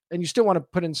 140, and you still want to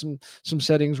put in some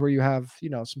settings where you have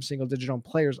some single-digit owned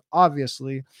players,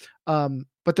 obviously,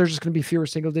 but there's just going to be fewer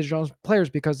single-digit owned players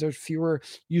because there's fewer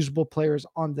usable players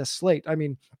on this slate. I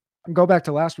mean, go back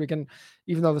to last week, and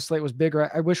even though the slate was bigger,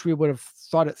 I wish we would have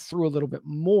thought it through a little bit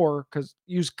more, because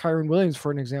use Kyron Williams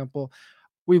for an example.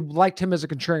 We liked him as a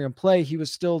contrarian play. He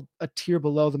was still a tier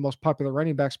below the most popular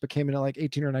running backs, but came in at like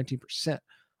 18 or 19%.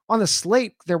 On the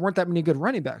slate, there weren't that many good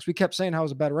running backs. We kept saying how it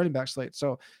was a bad running back slate.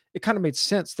 So it kind of made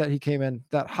sense that he came in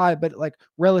that high, but like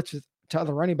relative to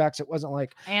other running backs, it wasn't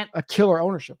like a killer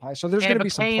ownership high. So there's going to be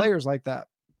some players like that.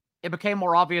 It became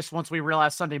more obvious once we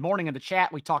realized Sunday morning in the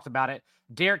chat, we talked about it.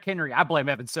 Derrick Henry, I blame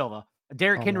Evan Silva.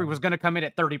 Derrick Henry was going to come in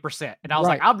at 30%. And I was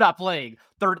like, I'm not playing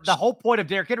 30. The whole point of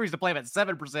Derrick Henry is to play him at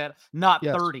 7%, not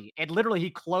 30. And literally he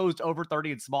closed over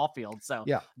 30 in small field. So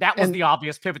that was the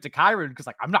obvious pivot to Kyron, because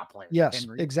like, I'm not playing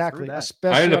Henry. Exactly. I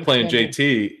ended up playing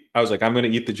JT. I was like, I'm going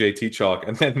to eat the JT chalk.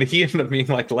 And then he ended up being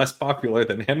like less popular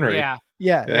than Henry. And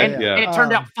it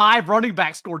turned out 5 running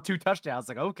backs scored 2 touchdowns.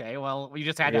 Like, okay, well, we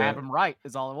just had to have him right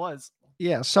is all it was.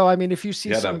 Yeah. So, I mean, if you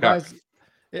see some guys,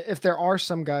 if there are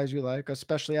some guys you like,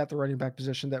 especially at the running back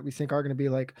position, that we think are going to be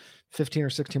like 15 or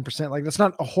 16%, like that's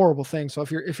not a horrible thing. So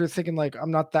if you're thinking like,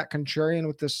 I'm not that contrarian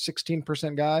with this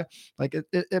 16% guy, like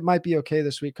it might be okay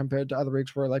this week compared to other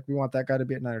weeks where like we want that guy to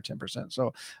be at 9 or 10%.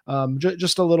 So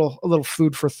just a little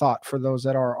food for thought for those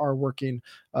that are working,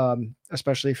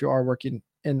 especially if you are working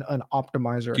in an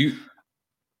optimizer.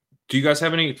 Do you guys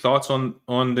have any thoughts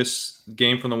on this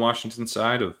game from the Washington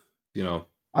side of,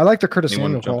 I like the Curtis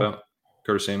Samuel call.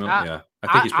 Curtis Samuel,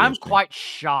 I think he's pretty I'm interesting. quite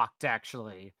shocked,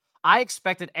 actually. I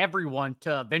expected everyone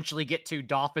to eventually get to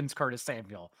Dolphins Curtis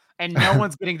Samuel, and no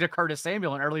one's getting to Curtis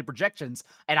Samuel in early projections,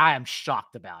 and I am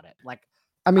shocked about it. Like,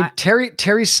 I mean,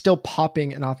 Terry's still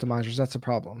popping in optimizers. That's a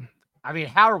problem. I mean,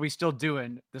 how are we still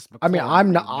doing this? I mean,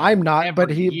 McLaurin thing, I'm man, not, but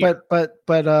every he, year?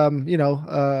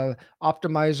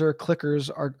 optimizer clickers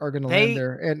are going to land They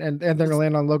there, and they're going to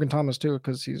land on Logan Thomas too,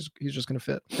 because he's just going to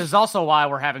fit. This is also why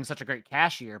we're having such a great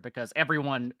cash year, because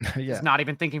everyone Yeah. is not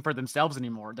even thinking for themselves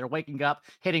anymore. They're waking up,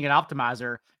 hitting an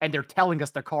optimizer, and they're telling us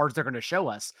the cards they're going to show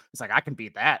us. It's like, I can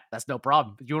beat that. That's no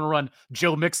problem. If you want to run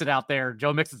Joe Mixon out there,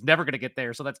 Joe Mixon's never going to get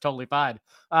there, so that's totally fine.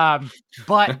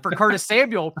 But for Curtis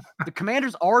Samuel, the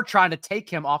Commanders are trying to take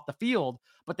him off the field,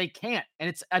 but they can't. And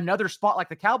it's another spot like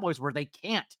the Cowboys where they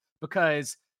can't,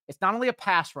 because it's not only a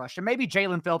pass rush, and maybe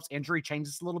Jalen Phillips' injury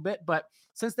changes a little bit, but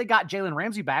since they got Jalen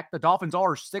Ramsey back, the Dolphins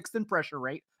are 6th in pressure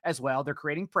rate as well. They're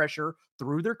creating pressure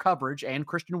through their coverage and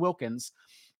Christian Wilkins.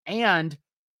 And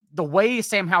the way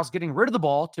Sam Howell's getting rid of the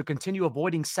ball to continue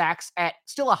avoiding sacks at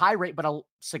still a high rate, but a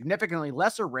significantly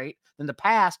lesser rate than the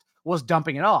past, was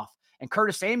dumping it off. And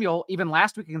Curtis Samuel, even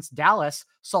last week against Dallas,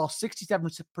 saw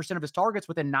 67% of his targets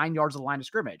within 9 yards of the line of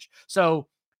scrimmage. So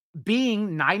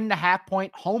being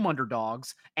 9.5-point home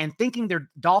underdogs and thinking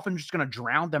their Dolphins are just going to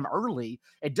drown them early,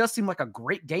 it does seem like a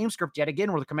great game script yet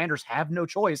again, where the Commanders have no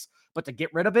choice but to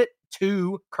get rid of it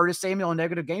to Curtis Samuel, a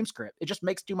negative game script. It just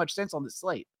makes too much sense on this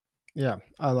slate. Yeah,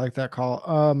 I like that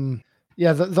call.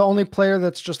 Yeah, the only player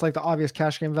that's just like the obvious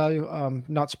cash game value,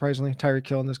 not surprisingly, Tyreek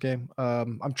Hill in this game.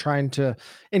 I'm trying to,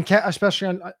 especially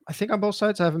on, I think on both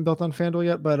sides, I haven't built on FanDuel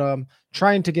yet, but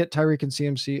trying to get Tyreek and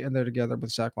CMC in there together with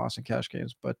Zack Moss and cash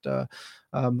games. But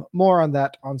more on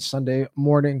that on Sunday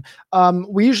morning.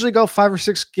 We usually go 5 or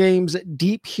 6 games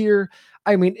deep here.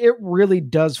 I mean, it really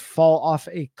does fall off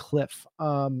a cliff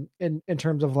in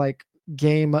terms of like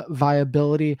game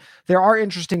viability. There are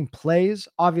interesting plays.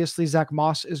 Obviously, Zach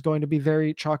Moss is going to be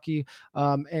very chalky.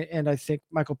 And I think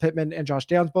Michael Pittman and Josh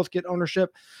Downs both get ownership.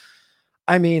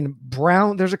 I mean,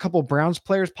 there's a couple Browns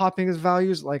players popping as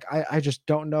values. Like, I just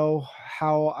don't know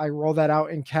how I roll that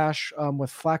out in cash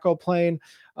with Flacco playing.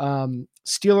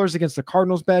 Steelers against the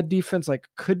Cardinals, bad defense, like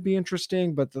could be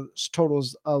interesting, but the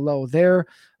total's low there.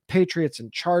 Patriots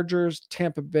and Chargers,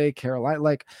 Tampa Bay, Carolina,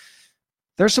 like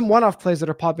there's some one-off plays that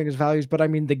are popping as values, but I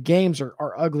mean, the games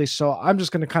are ugly. So I'm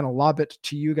just going to kind of lob it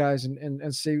to you guys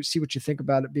and see what you think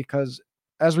about it, because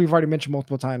as we've already mentioned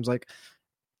multiple times, like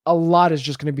a lot is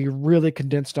just going to be really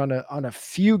condensed on a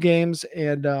few games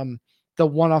and the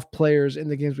one-off players in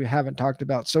the games we haven't talked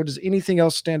about. So does anything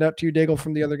else stand out to you, Daigle,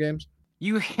 from the other games?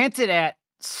 You hinted at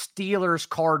Steelers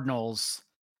Cardinals,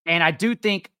 and I do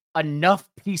think enough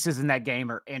pieces in that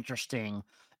game are interesting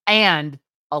and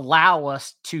allow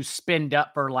us to spend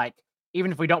up for, like,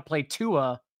 even if we don't play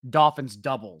Tua, Dolphins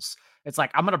doubles. It's like,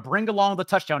 I'm going to bring along the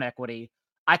touchdown equity.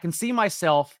 I can see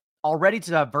myself already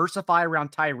to diversify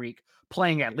around Tyreek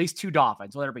playing at least 2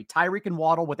 Dolphins, whether it be Tyreek and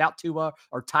Waddle without Tua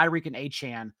or Tyreek and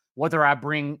Achane, whether I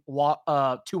bring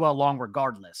Tua along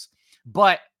regardless.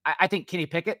 But I think Kenny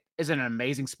Pickett is in an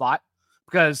amazing spot,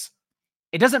 because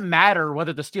it doesn't matter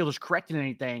whether the Steelers corrected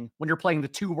anything when you're playing the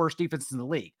 2 worst defenses in the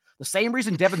league. The same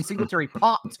reason Devin Singletary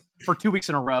popped for 2 weeks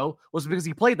in a row was because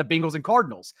he played the Bengals and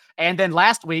Cardinals. And then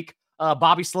last week,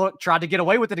 Bobby Slowick tried to get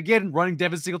away with it again, running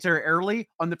Devin Singletary early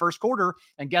on the first quarter.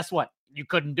 And guess what? You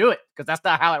couldn't do it, because that's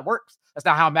not how it works. That's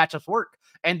not how matchups work.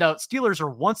 And the Steelers are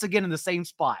once again in the same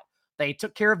spot. They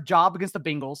took care of job against the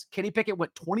Bengals. Kenny Pickett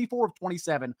went 24 of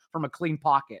 27 from a clean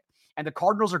pocket. And the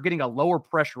Cardinals are getting a lower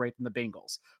pressure rate than the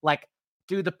Bengals. Like,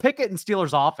 dude, the Pickett and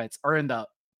Steelers offense are in the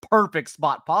perfect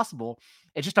spot possible.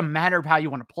 It's just a matter of how you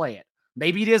want to play it.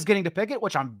 Maybe it is getting to Pickett,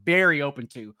 which I'm very open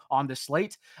to on this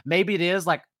slate. Maybe it is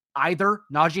like either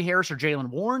Najee Harris or Jaylen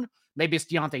Warren. Maybe it's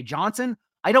Deontay Johnson.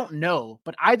 I don't know,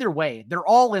 but either way, they're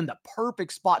all in the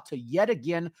perfect spot to yet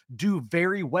again do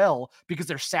very well, because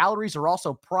their salaries are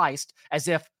also priced as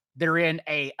if they're in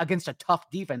against a tough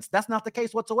defense. That's not the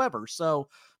case whatsoever. So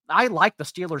I like the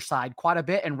Steelers side quite a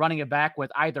bit and running it back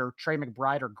with either Trey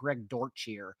McBride or Greg Dortch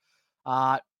here.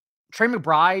 Trey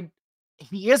McBride,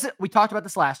 we talked about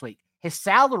this last week. His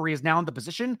salary is now in the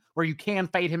position where you can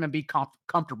fade him and be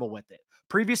comfortable with it.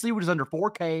 Previously, it was under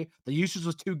 4K. The usage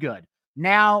was too good.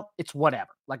 Now it's whatever.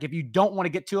 Like, if you don't want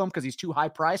to get to him because he's too high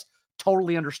priced,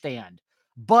 totally understand.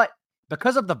 But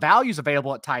because of the values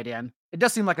available at tight end, it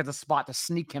does seem like it's a spot to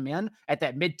sneak him in at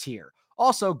that mid tier.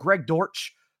 Also, Greg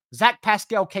Dortch, Zach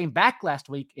Pascal came back last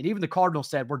week, and even the Cardinals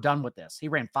said, we're done with this. He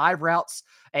ran 5 routes,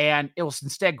 and it was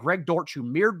instead Greg Dortch who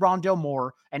mirrored Rondale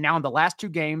Moore. And now in the last 2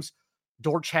 games,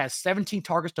 Dortch has 17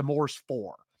 targets to Moore's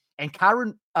 4. And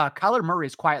Kyler Murray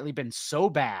has quietly been so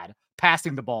bad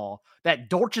passing the ball, that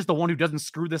Dortch is the one who doesn't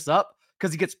screw this up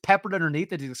because he gets peppered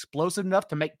underneath and he's explosive enough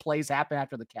to make plays happen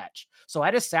after the catch. So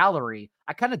at his salary,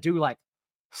 I kind of do like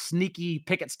sneaky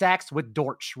Pickett stacks with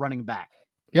Dortch running back.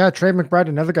 Yeah, Trey McBride,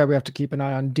 another guy we have to keep an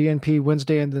eye on. DNP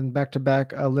Wednesday and then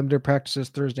back-to-back limited practices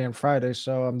Thursday and Friday.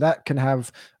 So that can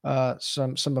have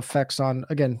some effects on,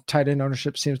 again, tight end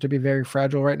ownership seems to be very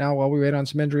fragile right now while we wait on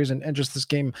some injuries and just this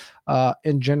game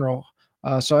in general.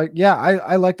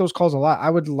 I like those calls a lot. I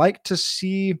would like to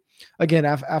see, again,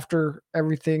 after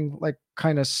everything like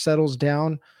kind of settles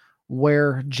down,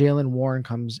 where Jaylen Warren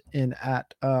comes in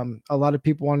at. A lot of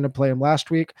people wanted to play him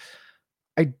last week.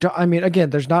 Again,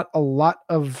 there's not a lot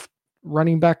of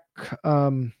running back.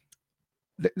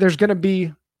 There's going to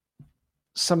be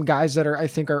some guys that I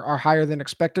think are higher than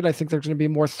expected. I think there's going to be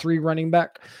more 3 running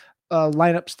back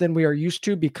lineups than we are used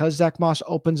to because Zach Moss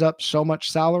opens up so much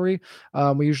salary.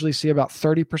 We usually see about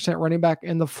 30% running back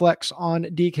in the flex on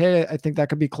DK. I think that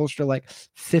could be closer to like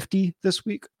 50 this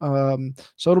week.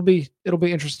 So it'll be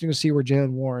interesting to see where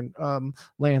Jaylen Warren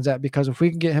lands at, because if we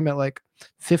can get him at like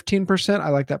 15%, I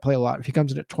like that play a lot. If he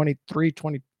comes in at 23,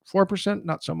 24%,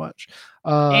 not so much.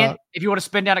 And if you want to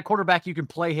spend down at quarterback, you can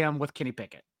play him with Kenny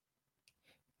Pickett.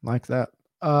 Like that.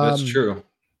 That's true.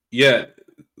 Yeah.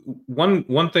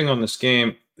 One thing on this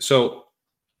game. So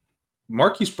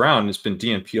Marquise Brown has been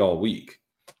DNP all week.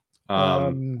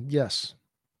 Yes.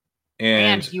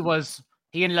 And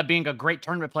he ended up being a great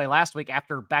tournament play last week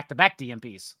after back-to-back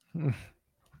DNPs.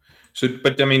 So,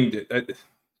 but I mean,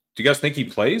 do you guys think he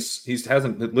plays? He's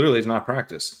not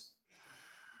practiced.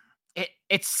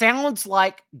 It sounds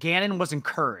like Gannon was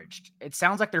encouraged. It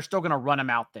sounds like they're still going to run him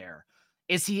out there.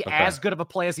 Is he as good of a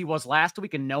play as he was last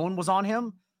week and no one was on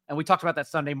him? And we talked about that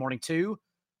Sunday morning too.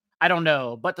 I don't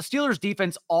know. But the Steelers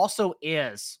defense also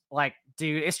is like,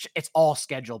 dude, it's all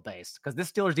schedule based because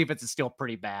this Steelers defense is still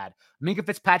pretty bad. Minkah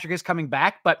Fitzpatrick is coming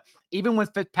back, but even when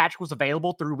Fitzpatrick was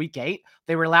available through week 8,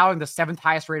 they were allowing the 7th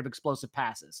highest rate of explosive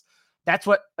passes. That's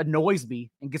what annoys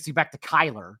me and gets you back to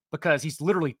Kyler, because he's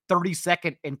literally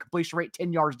 32nd in completion rate,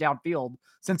 10 yards downfield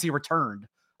since he returned.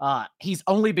 He's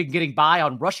only been getting by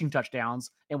on rushing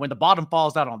touchdowns. And when the bottom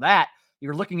falls out on that,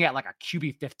 you're looking at like a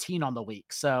QB 15 on the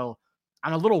week. So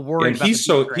I'm a little worried. And he's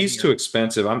too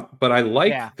expensive. But I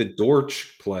like the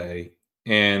Dortch play,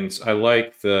 and I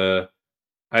like I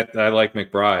like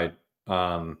McBride.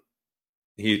 I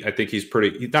think he's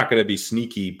not going to be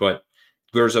sneaky, but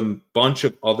there's a bunch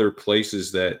of other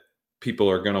places that people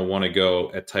are going to want to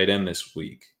go at tight end this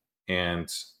week.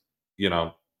 And,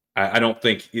 I don't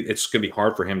think it's going to be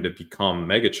hard for him to become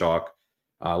mega chalk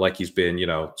like he's been,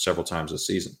 several times this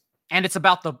season. And it's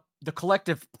about the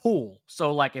collective pool.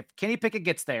 So like if Kenny Pickett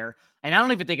gets there, and I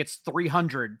don't even think it's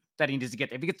 300 that he needs to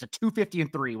get, if he gets to 250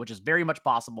 and 3, which is very much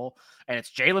possible, and it's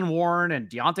Jaylen Warren and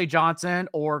Deontay Johnson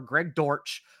or Greg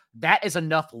Dortch, that is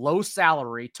enough low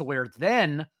salary to where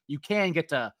then you can get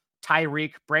to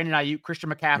Tyreek, Brandon Ayuk, Christian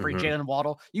McCaffrey, Jalen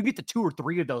Waddle. You get the 2 or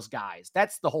 3 of those guys.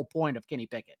 That's the whole point of Kenny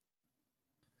Pickett.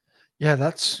 Yeah,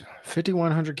 that's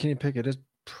 5,100 Kenny Pickett is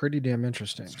pretty damn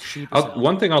interesting.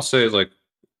 One thing I'll say is like,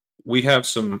 we have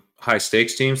some high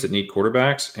stakes teams that need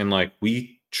quarterbacks, and like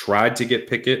we tried to get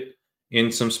Pickett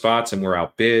in some spots and we're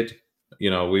outbid.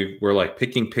 We're like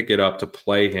picking Pickett up to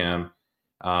play him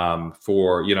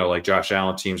for, like Josh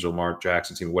Allen teams or Lamar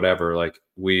Jackson team, whatever. Like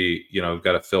we,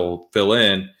 got to fill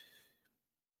in.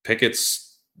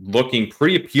 Pickett's looking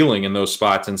pretty appealing in those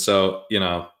spots. And so,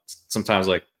 sometimes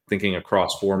like thinking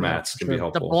across formats can be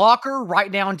helpful. The blocker right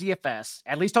now in DFS,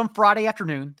 at least on Friday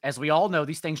afternoon, as we all know,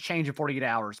 these things change in 48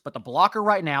 hours, but the blocker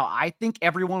right now, I think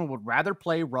everyone would rather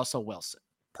play Russell Wilson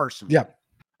personally. Yeah.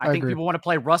 I think people want to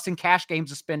play Russ in cash games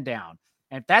to spin down.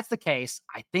 And if that's the case,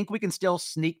 I think we can still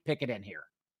sneak Pickett in here,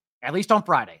 at least on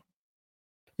Friday.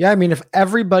 Yeah. I mean, if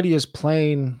everybody is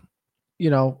playing,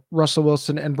 Russell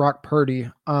Wilson and Brock Purdy,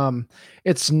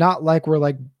 it's not like we're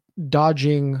like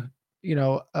dodging,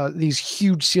 these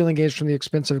huge ceiling gains from the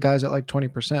expensive guys at like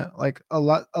 20%. Like a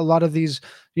lot of these,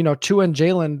 Tua and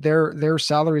Jalen, their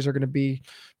salaries are going to be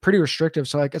pretty restrictive.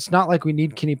 So like, it's not like we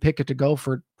need Kenny Pickett to go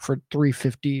for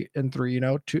 350 and 3,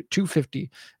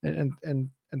 250 and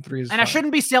 3 is. And fine. I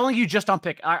shouldn't be selling you just on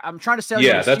pick. I'm trying to sell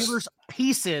you the Steelers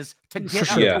pieces to get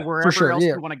to wherever else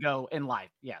you want to go in life.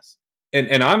 Yes.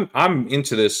 And I'm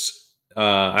into this.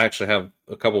 I actually have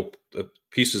a couple of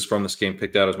pieces from this game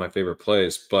picked out as my favorite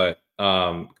plays, but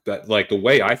that like the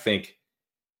way I think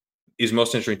is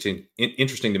most interesting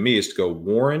to me is to go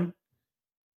Warren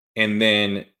and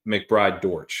then McBride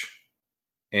Dortch,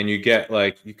 and you get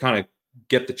you kind of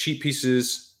get the cheap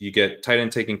pieces, you get tight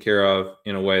end taken care of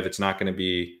in a way that's not going to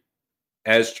be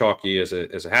as chalky as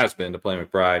it has been to play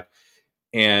McBride,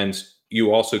 and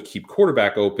you also keep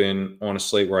quarterback open on a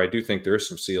slate where I do think there is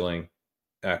some ceiling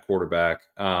at quarterback.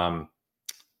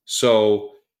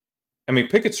 So, I mean,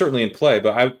 Pickett's certainly in play,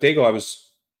 but Dago,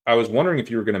 I was wondering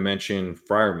if you were going to mention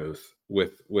Freiermuth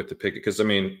with the Pickett, because I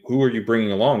mean, who are you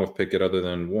bringing along with Pickett other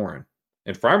than Warren?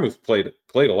 And Freiermuth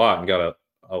played a lot and got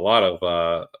a lot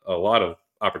of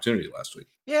opportunity last week.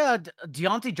 Yeah,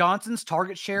 Deontay Johnson's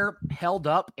target share held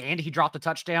up, and he dropped a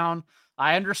touchdown.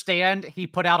 I understand he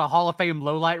put out a Hall of Fame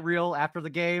lowlight reel after the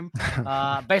game,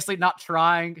 basically not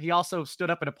trying. He also stood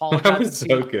up and apologized. That was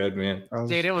so good, man.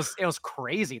 Dude, it was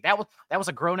crazy. That was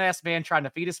a grown ass man trying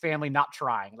to feed his family, not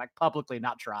trying, like publicly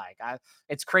not trying.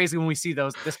 It's crazy when we see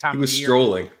those this time. He was of the year.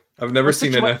 strolling. I've never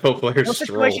seen an NFL player Those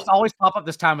stroll. situations always pop up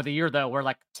this time of the year, though, where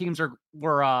like teams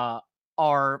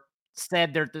are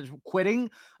said they're quitting.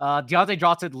 Deontay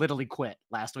Johnson literally quit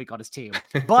last week on his team,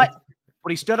 but when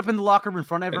he stood up in the locker room in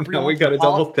front of everyone, we got to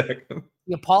double check him.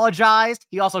 He apologized.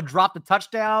 He also dropped the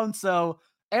touchdown. So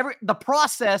the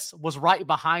process was right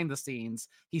behind the scenes.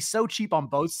 He's so cheap on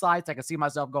both sides. I can see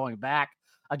myself going back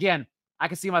again. I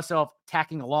can see myself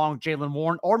tacking along Jaylen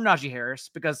Warren or Najee Harris,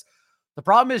 because the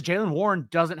problem is Jaylen Warren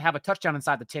doesn't have a touchdown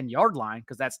inside the 10-yard line,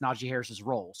 because that's Najee Harris's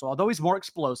role. So although he's more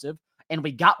explosive and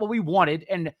we got what we wanted,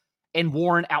 and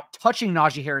Warren out touching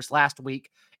Najee Harris last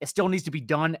week, it still needs to be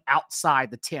done outside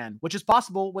the 10, which is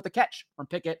possible with a catch from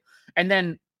Pickett. And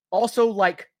then also,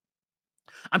 like,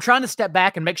 I'm trying to step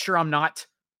back and make sure I'm not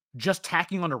just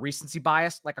tacking on a recency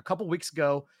bias. Like a couple weeks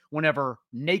ago, whenever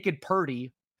Naked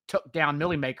Purdy took down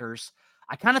Millie Makers,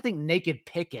 I kind of think Naked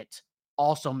Pickett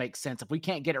also makes sense. If we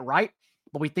can't get it right,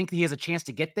 but we think he has a chance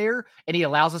to get there and he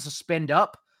allows us to spend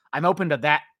up, I'm open to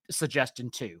that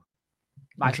suggestion too.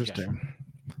 Interesting. Suggestion.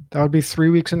 That would be 3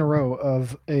 weeks in a row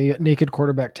of a naked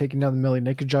quarterback taking down the Millie.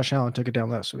 Naked Josh Allen took it down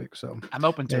last week. So I'm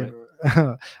open to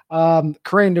it.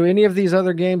 Corinne, do any of these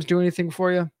other games do anything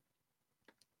for you?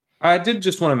 I did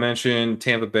just want to mention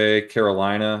Tampa Bay,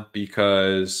 Carolina,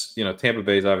 because, you know, Tampa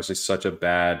Bay is obviously such a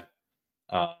bad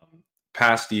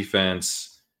pass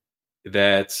defense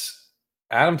that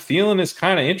Adam Thielen is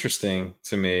kind of interesting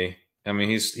to me. I mean,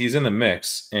 he's in the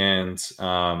mix, and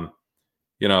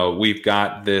you know, we've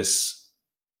got this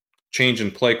change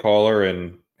in play caller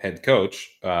and head coach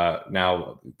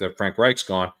now that Frank Reich's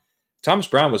gone. Thomas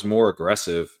Brown was more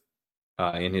aggressive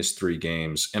in his 3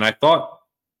 games, and I thought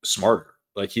smarter.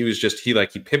 Like he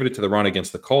pivoted to the run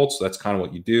against the Colts. That's kind of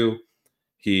what you do.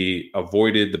 He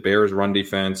avoided the Bears' run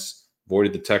defense,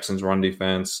 avoided the Texans' run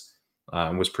defense,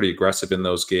 and was pretty aggressive in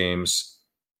those games.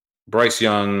 Bryce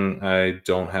Young, I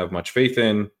don't have much faith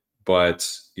in, but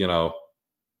you know,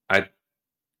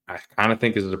 I kind of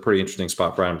think this is a pretty interesting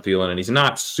spot for Adam Thielen, and he's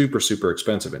not super, super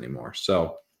expensive anymore.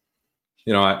 So,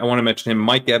 you know, I want to mention him.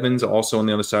 Mike Evans, also on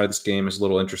the other side of this game, is a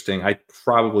little interesting. I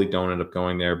probably don't end up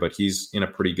going there, but he's in a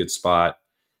pretty good spot.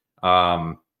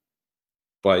 But,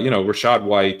 you know, Rachaad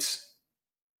White,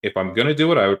 if I'm going to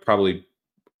do it, I would probably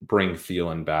bring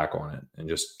Thielen back on it and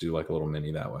just do like a little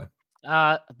mini that way.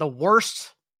 The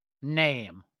worst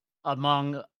name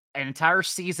among an entire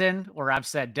season where I've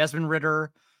said Desmond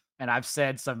Ridder, and I've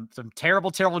said some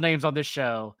terrible, terrible names on this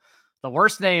show. The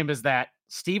worst name is that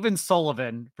Steven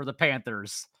Sullivan for the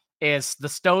Panthers is the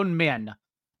Stone Men,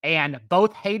 and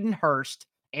both Hayden Hurst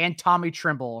and Tommy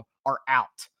Tremble are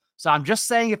out. So I'm just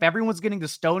saying, if everyone's getting the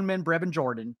Stone Men, Brevin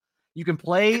Jordan, you can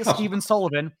play Steven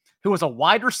Sullivan, who is a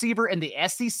wide receiver in the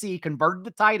SEC, converted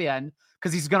to tight end,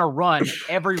 because he's going to run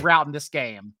every route in this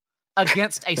game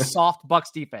against a soft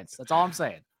Bucs defense. That's all I'm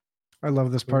saying. I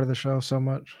love this part of the show so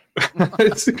much.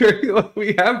 It's great.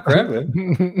 We have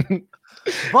Brevin.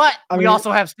 But we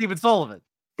also have Steven Sullivan.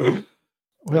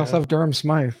 We also have Durham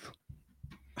Smythe.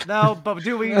 No, but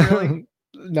do we really?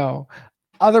 No.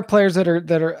 Other players that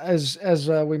are as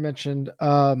we mentioned,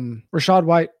 Rachaad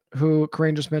White, who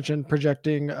Corinne just mentioned,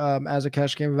 projecting as a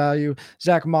cash game value.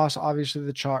 Zach Moss, obviously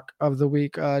the chalk of the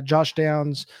week. Josh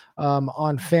Downs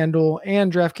on FanDuel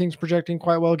and DraftKings projecting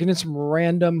quite well, getting some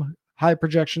random high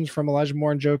projections from Elijah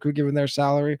Moore and Joku given their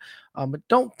salary. But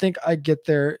don't think I get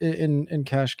there in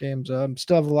cash games.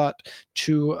 Still have a lot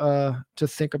to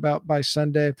think about by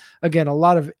Sunday. Again, a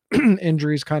lot of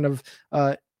injuries kind of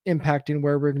impacting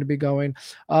where we're going to be going.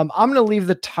 I'm going to leave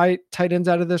the tight ends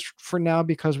out of this for now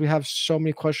because we have so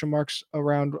many question marks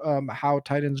around how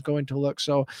tight ends going to look.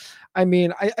 So, I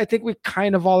mean, I think we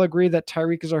kind of all agree that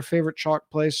Tyreek is our favorite chalk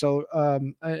play. So,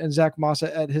 and Zach Moss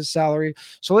at his salary.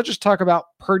 So let's just talk about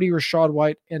Purdy, Rachaad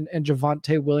White, and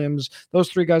Javonte Williams. Those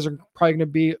 3 guys are probably going to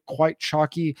be quite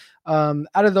chalky. Out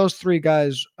of those 3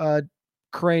 guys,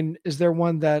 Corinne, is there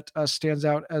one that stands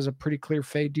out as a pretty clear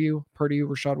fade to you? Purdy,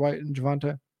 Rachaad White, and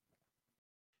Javonte?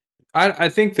 I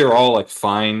think they're all like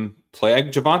fine play.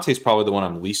 Javante's probably the one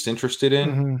I'm least interested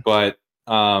in, but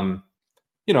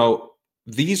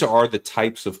these are the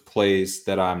types of plays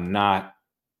that I'm not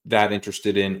that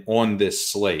interested in on this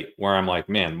slate, where I'm like,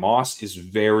 man, Moss is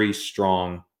very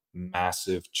strong,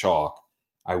 massive chalk.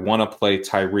 I want to play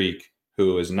Tyreek,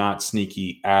 who is not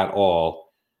sneaky at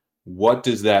all. What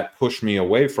does that push me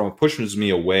away from? It pushes me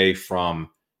away from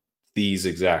these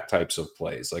exact types of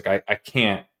plays. Like I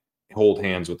can't hold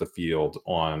hands with the field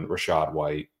on Rachaad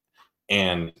White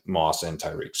and Moss and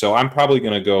Tyreek. So I'm probably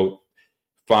going to go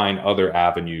find other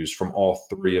avenues from all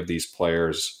three of these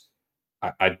players.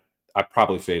 I'm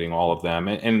probably fading all of them,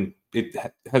 and it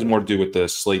has more to do with the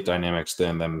slate dynamics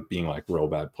than them being like real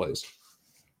bad plays.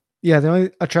 Yeah, the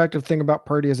only attractive thing about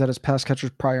Purdy is that his pass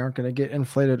catchers probably aren't going to get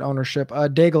inflated ownership.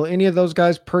 Daigle, any of those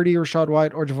guys, Purdy, Rachaad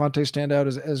White, or Javonte, stand out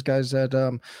as guys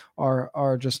that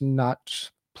are just not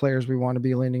players we want to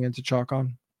be leaning into chalk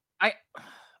on?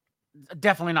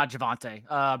 Definitely not Javonte.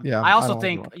 Yeah, I also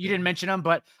think you didn't mention him,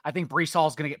 but I think Breece Hall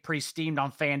is going to get pretty steamed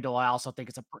on FanDuel. I also think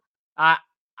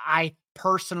I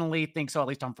personally think so, at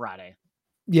least on Friday.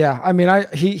 Yeah, I mean,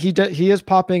 he is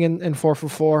popping in 4 for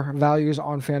 4 values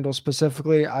on FanDuel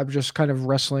specifically. I'm just kind of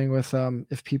wrestling with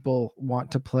if people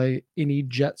want to play any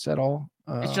Jets at all.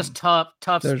 It's just tough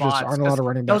spots. There just aren't a lot of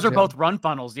running backs. Those are both run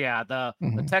funnels. Yeah, the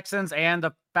Texans and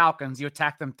the Falcons, you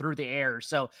attack them through the air.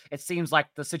 So it seems like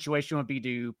the situation would be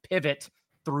to pivot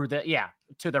through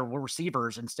to their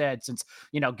receivers instead. Since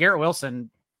Garrett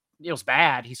Wilson, it was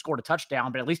bad. He scored a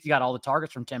touchdown, but at least he got all the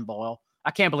targets from Tim Boyle. I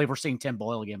can't believe we're seeing Tim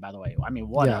Boyle again, by the way. I mean,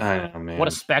 what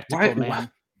a spectacle, man.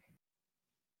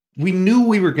 We knew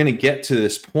we were going to get to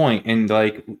this point, and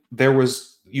like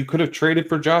you could have traded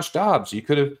for Josh Dobbs. You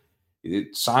could have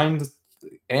signed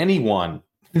anyone.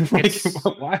 I want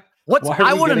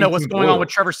to know what's going on with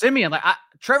Trevor Siemian. Like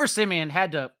Trevor Siemian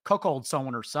had to cuckold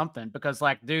someone or something, because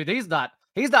like, dude, he's not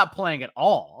playing at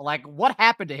all. Like, what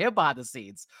happened to him behind the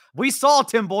scenes? We saw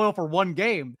Tim Boyle for one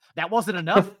game. That wasn't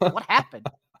enough. What happened?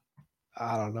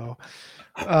 I don't know.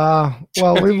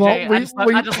 Well, we won't. I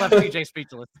just left TJ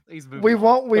speechless. We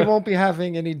won't be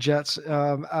having any Jets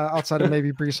outside of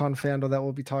maybe Breece on FanDuel that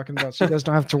we'll be talking about. So you guys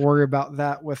don't have to worry about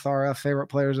that with our favorite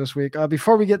players this week.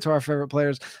 Before we get to our favorite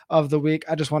players of the week,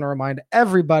 I just want to remind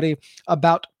everybody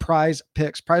about Prize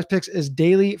Picks. Prize Picks is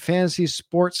daily fantasy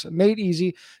sports made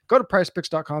easy. Go to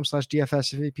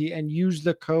prizepicks.com/DFSMVP and use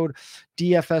the code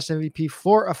DFSMVP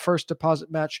for a first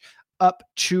deposit match up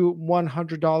to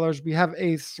 $100. We have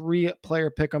a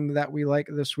 3-player pick'em that we like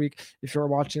this week. If you're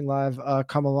watching live,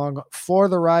 come along for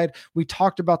the ride. We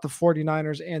talked about the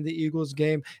 49ers and the Eagles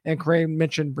game, and Crane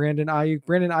mentioned Brandon Ayuk.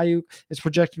 Brandon Ayuk is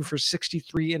projecting for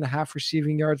 63.5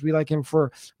 receiving yards. We like him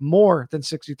for more than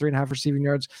 63.5 receiving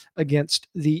yards against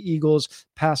the Eagles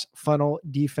pass funnel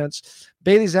defense.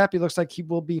 Bailey Zappi looks like he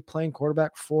will be playing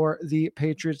quarterback for the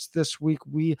Patriots this week.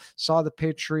 We saw the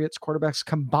Patriots quarterbacks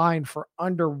combined for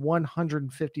under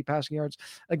 150 passing yards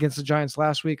against the Giants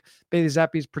last week. Bailey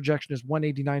Zappi's projection is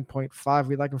 189.5.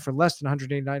 We like him for less than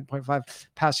 189.5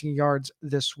 passing yards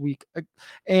this week.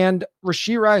 And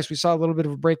Rashee Rice, we saw a little bit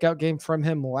of a breakout game from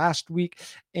him last week.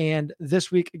 And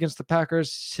this week against the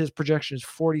Packers, his projection is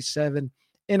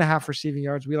 47.5 receiving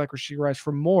yards. We like Rashee Rice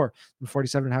for more than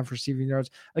 47.5 receiving yards.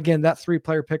 Again, that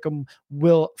 3-player pick'em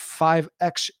will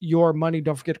 5x your money.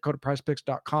 Don't forget to go to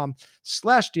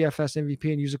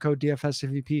prizepicks.com/DFSMVP and use the code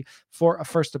DFSMVP for a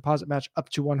first deposit match up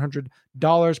to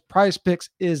 $100. Prize Picks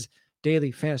is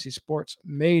daily fantasy sports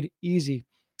made easy.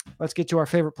 Let's get to our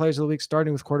favorite plays of the week,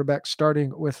 starting with quarterback,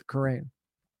 starting with Karain.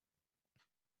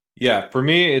 Yeah, for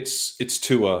me, it's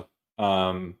Tua.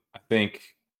 I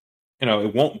think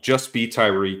it won't just be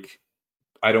Tyreek.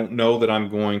 I don't know that I'm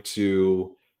going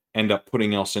to end up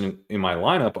putting else in my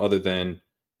lineup other than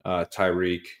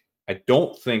Tyreek. I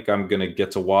don't think I'm going to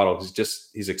get to Waddle.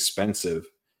 He's expensive.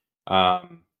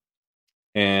 And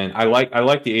I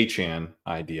like the Achane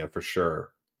idea for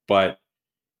sure. But,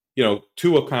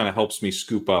 Tua kind of helps me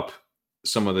scoop up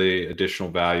some of the additional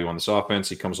value on this offense.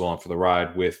 He comes along for the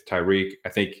ride with Tyreek. I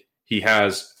think he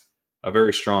has a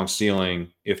very strong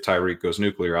ceiling if Tyreek goes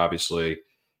nuclear, obviously.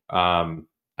 I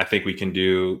think we can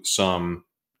do some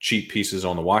cheap pieces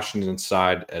on the Washington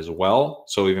side as well.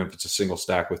 So even if it's a single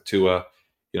stack with Tua,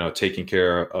 taking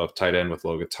care of tight end with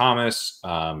Logan Thomas,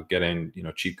 getting,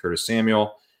 cheap Curtis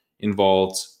Samuel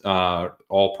involved,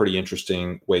 all pretty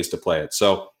interesting ways to play it.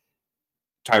 So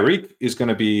Tyreek is going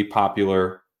to be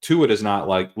popular. Tua does not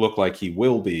look like he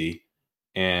will be.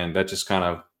 And that just kind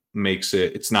of makes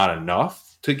it's not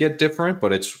enough to get different,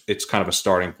 but it's kind of a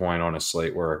starting point on a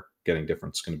slate where getting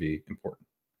different is going to be important.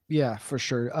 Yeah, for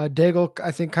sure. Daigle,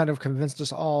 I think, kind of convinced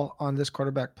us all on this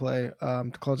quarterback play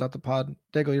to close out the pod.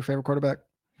 Daigle, your favorite quarterback?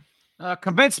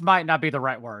 Convinced might not be the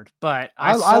right word, but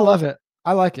I love it.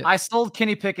 I like it. I sold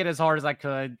Kenny Pickett as hard as I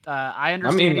could. I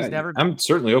understand I'm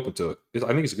certainly open to it. I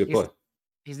think it's a good play.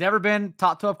 He's never been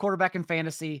top 12 quarterback in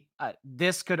fantasy.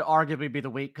 This could arguably be the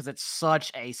week because it's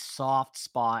such a soft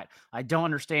spot. I don't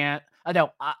understand.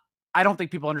 I don't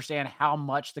think people understand how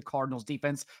much the Cardinals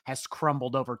defense has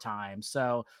crumbled over time.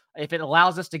 So if it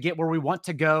allows us to get where we want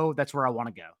to go, that's where I want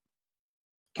to go.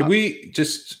 Can we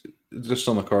just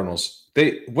on the Cardinals?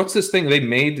 What's this thing? They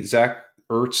made Zach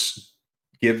Ertz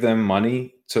give them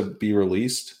money to be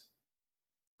released.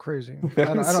 Crazy.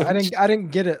 I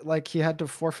didn't get it. Like he had to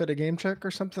forfeit a game check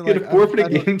or something. He had to forfeit a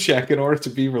game check in order to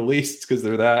be released because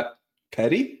they're that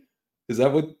petty. Is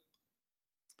that what?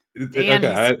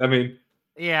 Okay, I mean,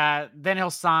 yeah. Then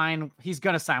he'll sign. He's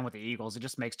going to sign with the Eagles. It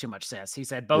just makes too much sense. He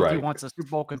said both. Right. He wants a Super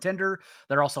Bowl contender.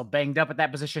 They're also banged up at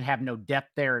that position, have no depth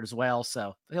there as well.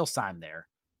 So he'll sign there.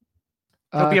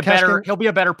 He'll be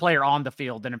a better player on the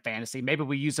field than in fantasy. Maybe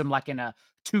we use him like in a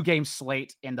 2-game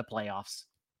slate in the playoffs.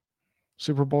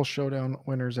 Super Bowl showdown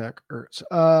winner, Zach Ertz.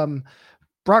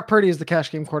 Brock Purdy is the cash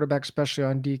game quarterback, especially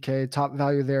on DK. Top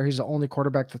value there. He's the only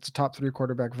quarterback that's a top 3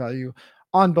 quarterback value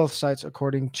on both sites,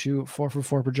 according to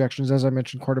 4for4 projections. As I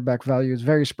mentioned, quarterback value is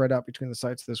very spread out between the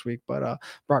sites this week, but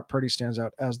Brock Purdy stands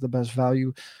out as the best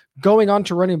value. Going on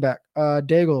to running back,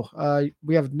 Daigle.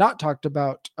 We have not talked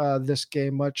about this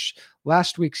game much.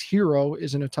 Last week's hero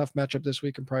is in a tough matchup this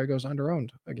week and probably goes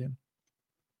under-owned again.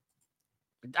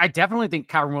 I definitely think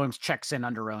Kyren Williams checks in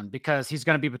under-owned because he's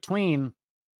going to be between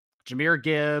Jahmyr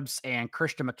Gibbs and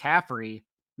Christian McCaffrey,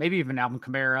 maybe even Alvin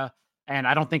Kamara. And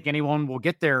I don't think anyone will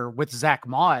get there with Zach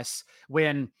Moss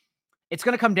when it's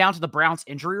going to come down to the Browns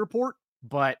injury report.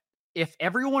 But if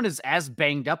everyone is as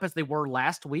banged up as they were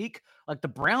last week, like the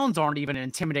Browns aren't even an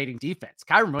intimidating defense.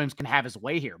 Kyren Williams can have his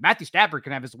way here. Matthew Stafford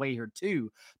can have his way here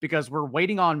too, because we're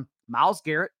waiting on Myles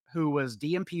Garrett, who was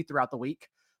DMP throughout the week.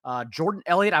 Jordan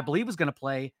Elliott, I believe, is going to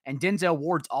play, and Denzel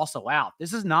Ward's also out.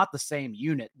 This is not the same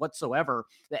unit whatsoever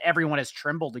that everyone has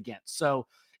trembled against. So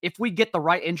if we get the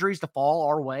right injuries to fall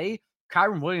our way,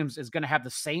 Kyren Williams is going to have the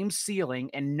same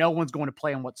ceiling, and no one's going to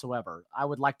play him whatsoever. I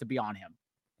would like to be on him.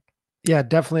 Yeah,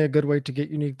 definitely a good way to get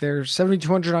unique there.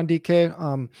 7,200 on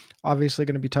DK. Obviously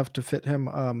going to be tough to fit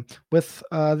him with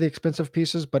the expensive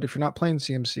pieces, but if you're not playing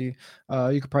CMC,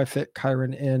 you could probably fit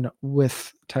Kyren in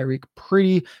with Tyreek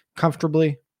pretty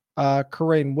comfortably.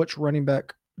 Karain, which running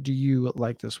back do you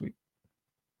like this week?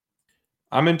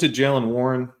 I'm into Jaylen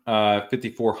Warren,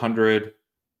 5,400.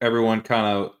 Everyone kind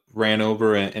of ran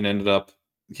over and ended up,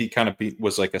 he kind of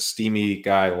was like a steamy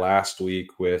guy last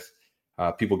week with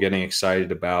people getting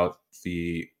excited about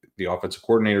the offensive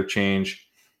coordinator change.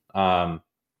 It's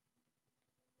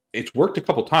worked a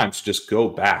couple times to just go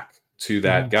back to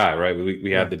that guy, right?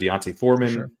 We had the Deontay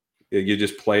Foreman. Sure. You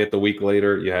just play it the week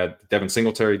later. You had Devin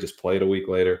Singletary, just play it a week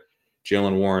later.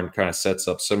 Jaylen Warren kind of sets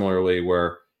up similarly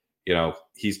where,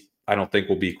 I don't think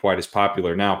will be quite as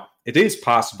popular. Now, it is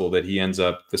possible that he ends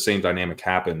up, the same dynamic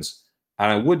happens.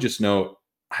 And I would just note,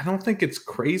 I don't think it's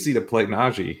crazy to play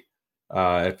Najee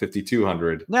at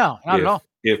 5,200. No, not at all.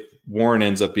 If Warren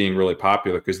ends up being really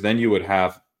popular, because then you would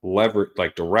have leverage,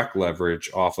 like direct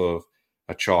leverage off of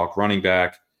a chalk running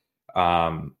back.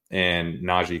 And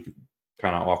Najee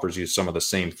kind of offers you some of the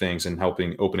same things in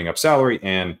opening up salary,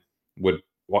 and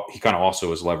he kind of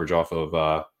also is leverage off of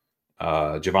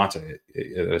Javonte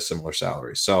at a similar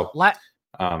salary. So,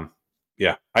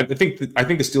 I think the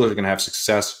Steelers are going to have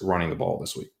success running the ball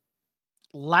this week.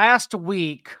 Last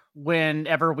week,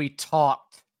 whenever we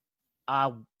talked,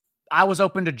 I was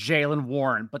open to Jaylen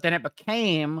Warren, but then it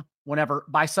became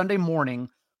by Sunday morning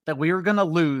that we were going to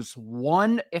lose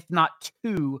one, if not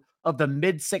two, of the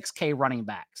mid 6K running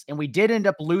backs. And we did end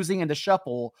up losing in the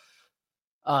shuffle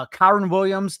Kyren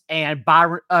Williams and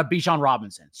Bijan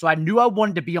Robinson. So I knew I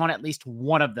wanted to be on at least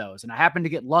one of those. And I happened to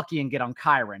get lucky and get on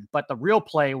Kyren. But the real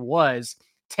play was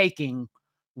taking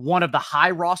one of the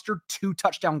high roster 2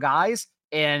 touchdown guys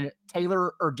and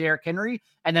Taylor or Derrick Henry,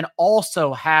 and then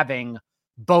also having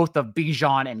both of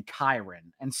Bijan and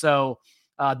Kyren. And so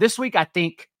this week, I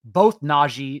think both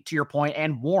Najee, to your point,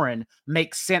 and Warren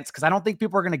make sense because I don't think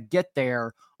people are going to get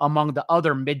there among the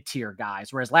other mid-tier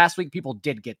guys, whereas last week people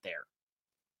did get there.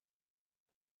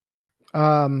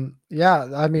 I mean,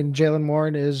 Jaylen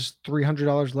Warren is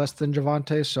 $300 less than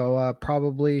Javonte, so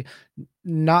probably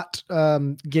not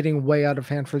getting way out of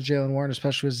hand for Jaylen Warren,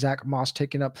 especially with Zach Moss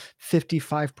taking up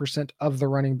 55% of the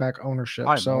running back ownership.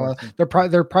 So there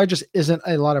probably just isn't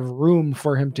a lot of room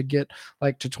for him to get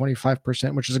like to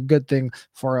 25%, which is a good thing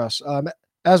for us.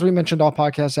 as we mentioned all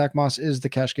podcasts, Zach Moss is the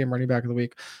cash game running back of the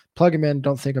week. Plug him in.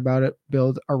 Don't think about it.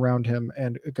 Build around him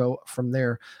and go from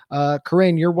there.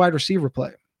 Corain, your wide receiver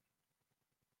play.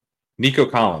 Nico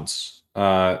Collins.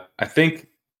 I think,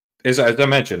 as I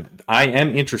mentioned, I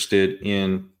am interested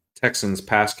in Texans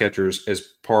pass catchers as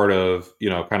part of,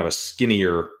 kind of a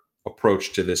skinnier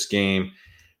approach to this game.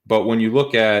 But when you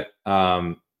look at,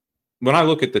 when I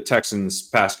look at the Texans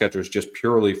pass catchers just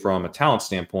purely from a talent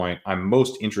standpoint, I'm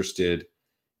most interested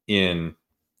in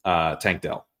Tank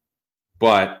Dell.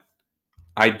 But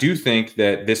I do think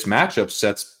that this matchup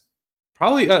sets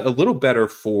probably a little better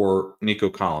for Nico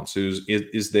Collins, who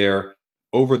is there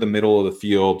over the middle of the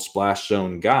field splash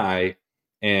zone guy.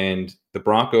 And the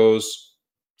Broncos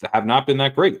have not been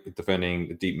that great at defending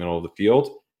the deep middle of the field.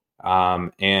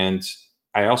 And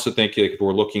I also think if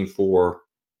we're looking for,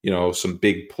 some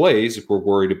big plays, if we're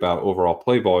worried about overall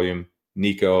play volume,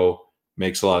 Nico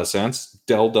makes a lot of sense.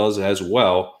 Dell does as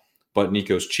well, but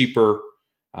Nico's cheaper.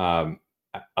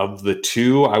 Of the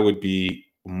two, I would be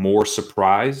more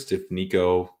surprised if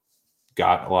Nico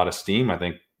got a lot of steam. I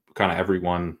think kind of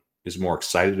everyone is more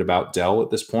excited about Dell at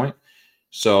this point.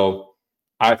 So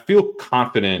I feel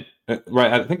confident,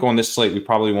 right? I think on this slate, we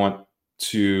probably want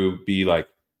to be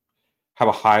have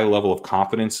a high level of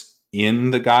confidence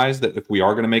in the guys that if we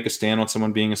are going to make a stand on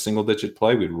someone being a single digit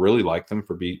play, we'd really like them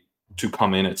to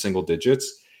come in at single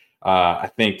digits. I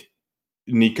think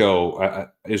Nico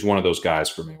is one of those guys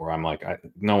for me where I'm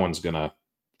no one's going to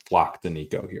flock to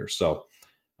Nico here. So,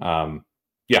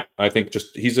 I think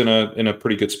just he's in a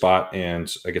pretty good spot,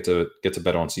 and I get to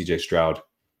bet on CJ Stroud,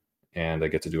 and I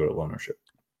get to do it at low ownership.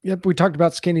 Yep, we talked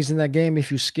about skinnies in that game.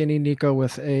 If you skinny Nico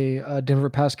with a Denver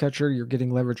pass catcher, you're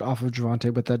getting leverage off of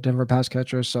Javonte with that Denver pass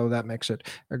catcher, so that makes it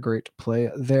a great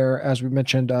play there. As we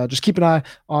mentioned, just keep an eye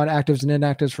on actives and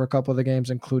inactives for a couple of the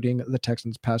games, including the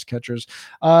Texans pass catchers.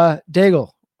 Daigle,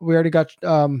 we already got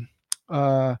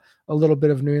a little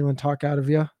bit of New England talk out of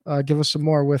you. Give us some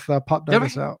more with Pop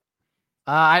Douglas out.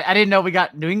 I didn't know we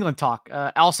got New England talk.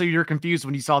 Also, you're confused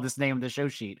when you saw this name in the show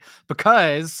sheet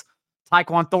because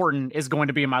Tyquan Thornton is going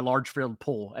to be in my large field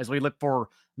pool as we look for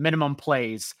minimum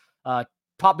plays.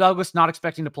 Pop Douglas not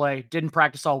expecting to play, didn't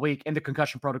practice all week in the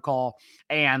concussion protocol.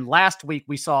 And last week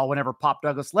we saw whenever Pop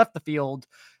Douglas left the field,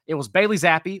 it was Bailey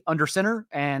Zappi under center,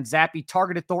 and Zappi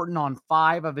targeted Thornton on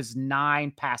 5 of his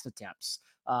 9 pass attempts.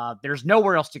 There's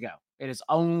nowhere else to go. It is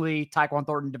only Tyquan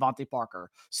Thornton, Devontae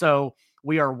Parker. So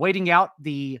we are waiting out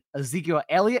the Ezekiel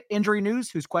Elliott injury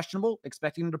news, who's questionable,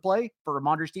 expecting him to play for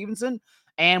Ramondre Stevenson.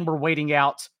 And we're waiting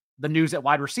out the news at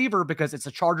wide receiver because it's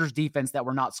a Chargers defense that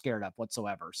we're not scared of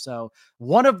whatsoever. So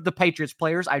one of the Patriots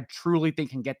players I truly think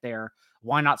can get there.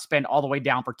 Why not spend all the way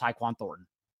down for Tyquan Thornton?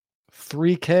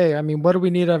 3K. I mean, what do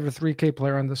we need out of a 3K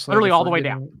player on this slate? Literally all the way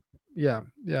down. Yeah.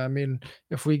 I mean,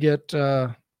 if we get,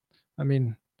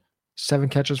 7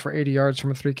 catches for 80 yards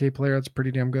from a 3K player, that's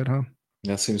pretty damn good, huh?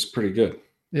 That seems pretty good.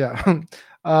 Yeah.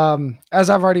 As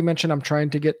I've already mentioned, I'm trying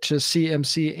to get to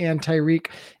CMC and Tyreek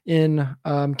in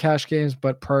cash games,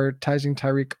 but prioritizing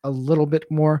Tyreek a little bit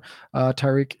more.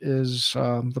 Tyreek is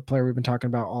the player we've been talking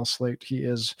about all slate. He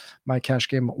is my cash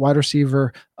game wide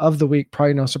receiver of the week.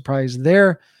 Probably no surprise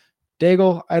there.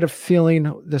 Daigle, I had a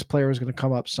feeling this player was going to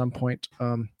come up some point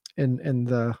in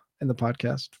the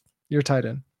podcast. You're tight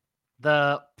end.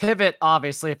 The pivot,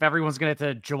 obviously, if everyone's going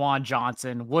to Juwan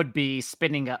Johnson, would be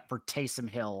spinning up for Taysom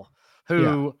Hill,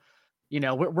 who,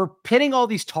 we're pinning all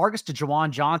these targets to Juwan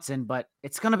Johnson, but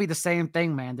it's going to be the same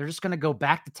thing, man. They're just going to go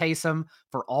back to Taysom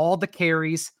for all the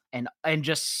carries and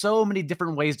just so many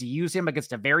different ways to use him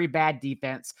against a very bad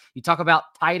defense. You talk about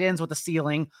tight ends with a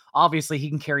ceiling. Obviously, he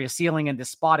can carry a ceiling in this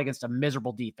spot against a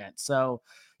miserable defense. So,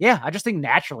 yeah, I just think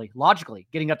naturally, logically,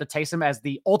 getting up to Taysom as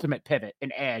the ultimate pivot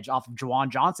and edge off of Juwan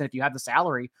Johnson, if you have the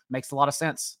salary, makes a lot of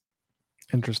sense.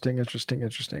 Interesting.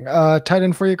 Tight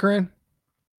end for you, Corinne?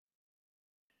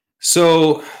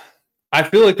 So I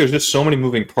feel like there's just so many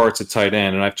moving parts at tight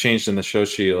end, and I've changed in the show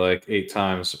sheet 8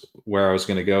 times where I was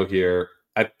going to go here.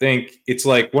 I think it's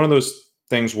one of those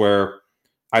things where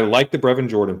I like the Brevin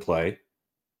Jordan play.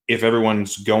 If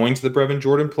everyone's going to the Brevin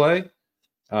Jordan play,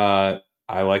 I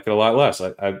like it a lot less.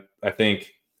 I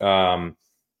think, and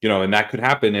that could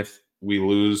happen if we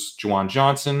lose Juwan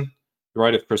Johnson,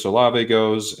 right? If Chris Olave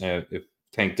goes, and if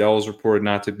Tank Dell is reported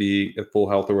not to be at full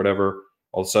health or whatever,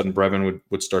 all of a sudden Brevin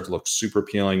would start to look super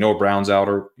appealing. Noah Brown's out,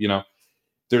 or,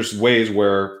 there's ways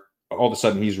where all of a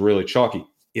sudden he's really chalky.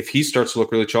 If he starts to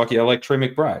look really chalky, I like Trey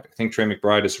McBride. I think Trey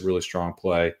McBride is a really strong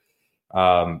play.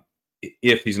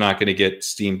 If he's not going to get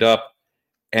steamed up.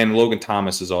 And Logan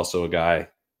Thomas is also a guy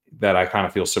that I kind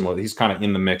of feel similar. He's kind of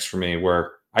in the mix for me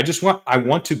where I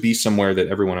want to be somewhere that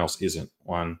everyone else isn't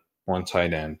on on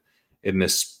tight end in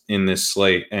this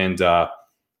slate, and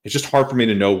it's just hard for me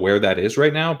to know where that is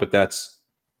right now. But that's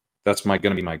going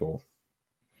to be my goal.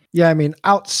 Yeah, I mean,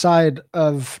 outside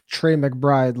of Trey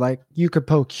McBride, like you could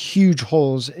poke huge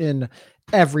holes in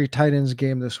every tight ends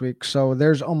game this week. So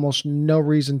there's almost no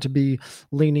reason to be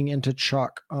leaning into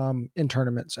chalk in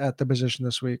tournaments at the position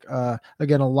this week.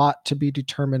 Again, a lot to be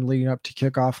determined leading up to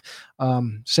kickoff.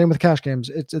 Same with cash games.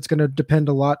 It's going to depend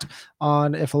a lot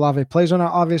on if Olave plays or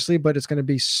not, obviously, but it's going to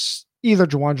be either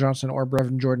Juwan Johnson or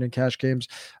Brevin Jordan in cash games.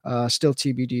 Still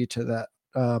TBD to that.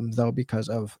 Though, because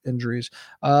of injuries.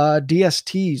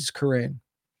 DSTs, Corain.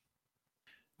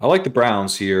 I like the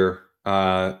Browns here.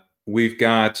 We've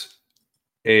got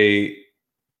a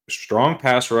strong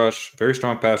pass rush, very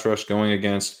strong pass rush going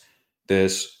against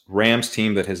this Rams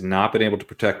team that has not been able to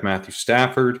protect Matthew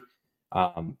Stafford. We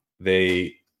all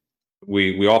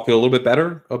feel a little bit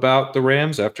better about the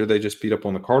Rams after they just beat up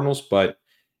on the Cardinals, but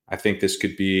I think this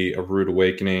could be a rude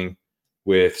awakening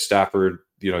with Stafford,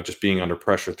 just being under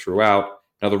pressure throughout.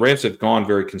 Now, the Rams have gone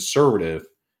very conservative.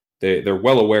 They're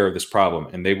well aware of this problem,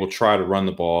 and they will try to run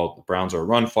the ball. The Browns are a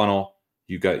run funnel.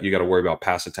 You got to worry about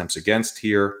pass attempts against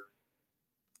here.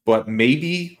 But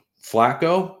maybe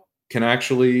Flacco can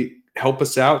actually help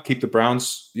us out, keep the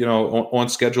Browns, on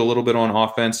schedule a little bit on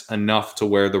offense, enough to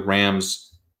where the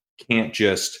Rams can't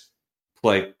just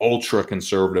play ultra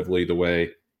conservatively the way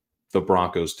the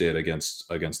Broncos did against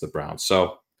the Browns.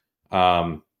 So,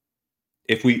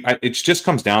 it just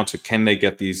comes down to, can they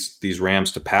get these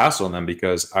Rams to pass on them?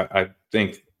 Because I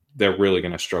think they're really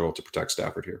going to struggle to protect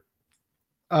Stafford here.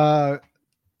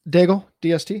 Daigle,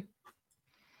 DST.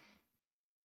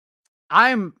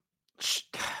 I'm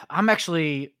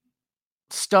actually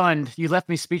stunned. You left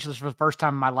me speechless for the first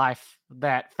time in my life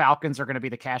that Falcons are going to be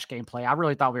the cash game play. I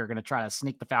really thought we were going to try to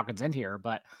sneak the Falcons in here,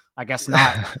 but I guess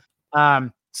not.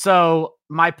 So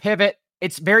my pivot,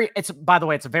 by the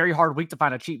way, it's a very hard week to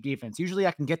find a cheap defense. Usually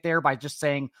I can get there by just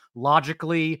saying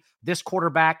logically, this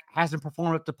quarterback hasn't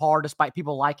performed up to par despite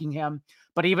people liking him.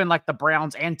 But even like the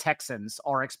Browns and Texans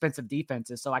are expensive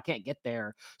defenses, so I can't get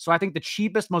there. So I think the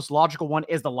cheapest, most logical one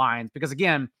is the Lions, because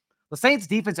again, the Saints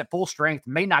defense at full strength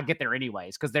may not get there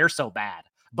anyways because they're so bad.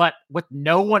 But with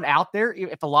no one out there,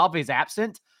 if Olave is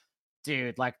absent,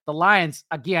 dude, like the Lions,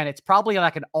 again, it's probably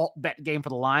like an alt bet game for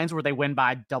the Lions where they win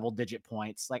by double-digit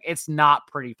points. Like, it's not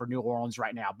pretty for New Orleans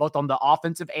right now, both on the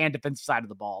offensive and defensive side of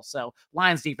the ball. So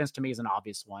Lions defense to me is an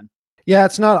obvious one. Yeah,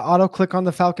 it's not auto click on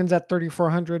the Falcons at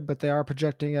 3,400, but they are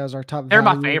projecting as our top. They're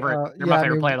value. my favorite. They're my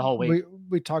favorite play of the whole week.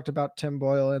 We talked about Tim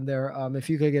Boyle in there. If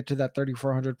you could get to that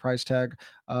 3,400 price tag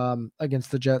against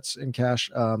the Jets in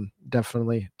cash,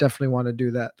 definitely want to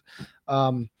do that.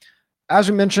 As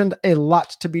we mentioned, a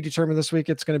lot to be determined this week.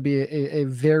 It's going to be a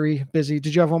very busy.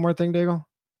 Did you have one more thing, Daigle?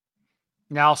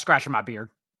 No, I'll scratch my beard.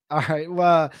 All right.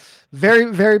 Well, very,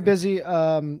 very busy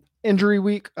injury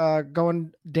week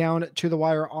going down to the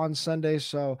wire on Sunday.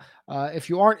 So if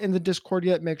you aren't in the Discord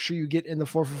yet, make sure you get in the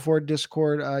 444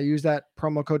 Discord. Use that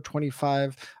promo code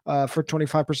 25 for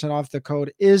 25% off. The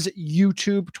code is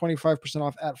YouTube, 25%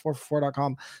 off at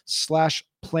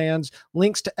 444.com/plans.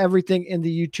 Links to everything in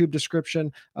the YouTube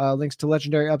description, links to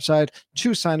Legendary Upside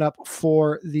to sign up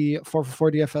for the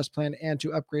 444 DFS plan and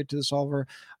to upgrade to the solver.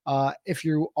 If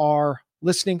you are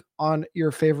listening on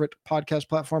your favorite podcast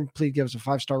platform, please give us a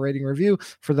 5-star rating review.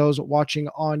 For those watching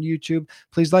on YouTube,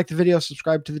 please like the video,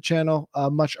 subscribe to the channel.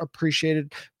 Much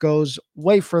appreciated. Goes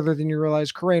way further than you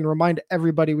realize. Corain, remind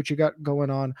everybody what you got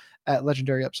going on at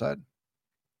Legendary Upside.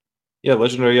 Yeah,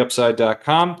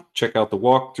 legendaryupside.com. Check out the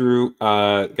walkthrough.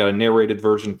 Got a narrated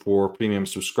version for premium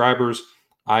subscribers.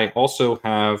 I also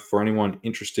have, for anyone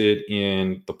interested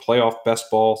in the playoff best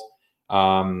ball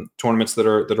tournaments that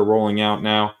are rolling out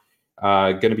now,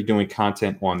 going to be doing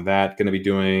content on that. Going to be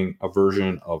doing a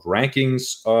version of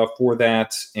rankings for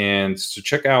that. And so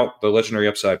check out the Legendary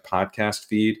Upside podcast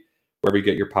feed, wherever you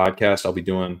get your podcast. I'll be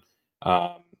doing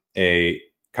a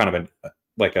kind of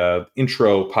a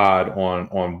intro pod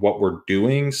on what we're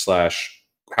doing /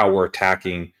 how we're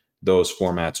attacking those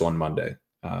formats on Monday.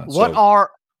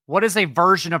 What is a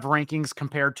version of rankings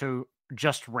compared to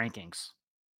just rankings?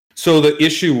 So the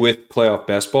issue with playoff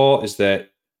best ball is that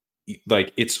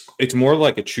like it's more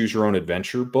like a choose your own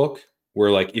adventure book, where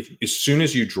like if as soon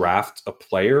as you draft a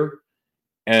player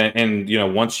and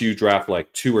once you draft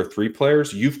like 2 or 3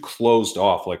 players, you've closed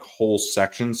off like whole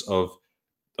sections of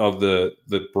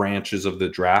the branches of the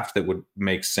draft that would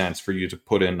make sense for you to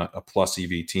put in a plus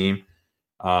EV team.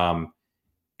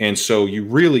 And so you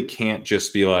really can't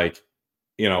just be like,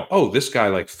 oh, this guy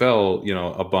like fell,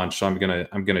 a bunch, so I'm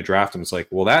gonna draft him. It's like,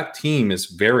 well, that team is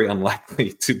very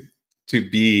unlikely to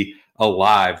be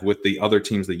alive with the other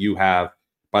teams that you have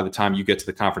by the time you get to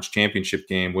the conference championship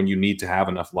game, when you need to have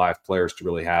enough live players to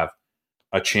really have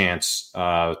a chance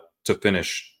to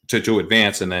finish, to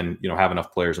advance, and then, have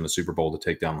enough players in the Super Bowl to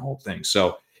take down the whole thing.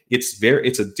 So it's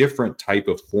a different type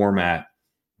of format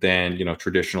than,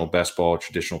 traditional best ball,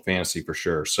 traditional fantasy for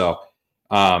sure. So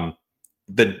the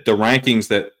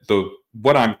rankings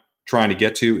what I'm trying to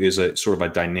get to is a sort of a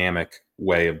dynamic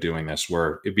way of doing this,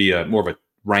 where it'd be more of a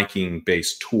ranking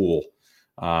based tool.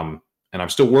 And I'm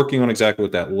still working on exactly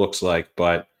what that looks like,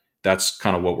 but that's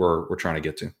kind of what we're trying to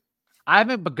get to. I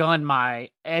haven't begun my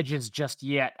edges just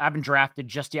yet. I haven't drafted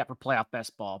just yet for playoff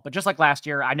best ball, but just like last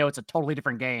year, I know it's a totally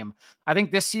different game. I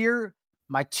think this year,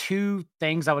 my two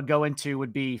things I would go into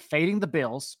would be fading the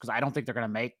Bills, because I don't think they're going to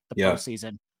make the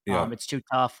postseason. Yeah. It's too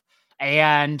tough.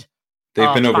 And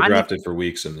they've been overdrafted for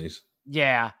weeks in these.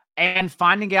 Yeah. And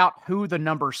finding out who the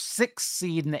number 6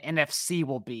 seed in the NFC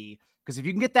will be. Because if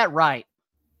you can get that right,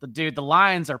 the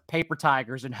Lions are paper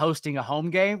tigers, and hosting a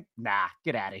home game, nah,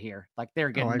 get out of here. Like,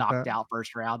 they're getting knocked out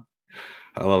first round.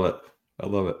 I love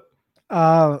it.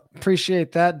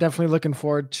 Appreciate that. Definitely looking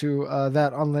forward to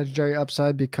that on Legendary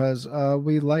Upside, because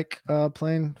we like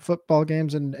playing football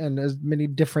games and as many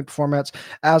different formats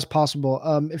as possible.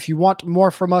 If you want more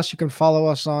from us, you can follow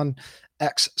us on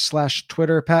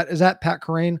X/Twitter. Pat is at Pat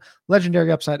Corain.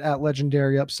 Legendary Upside at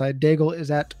Legendary Upside. Daigle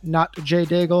is at Not J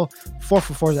Daigle.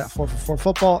 444 is at 444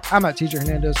 Football. I'm at TJ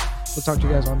Hernandez. We'll talk to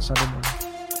you guys on Sunday morning.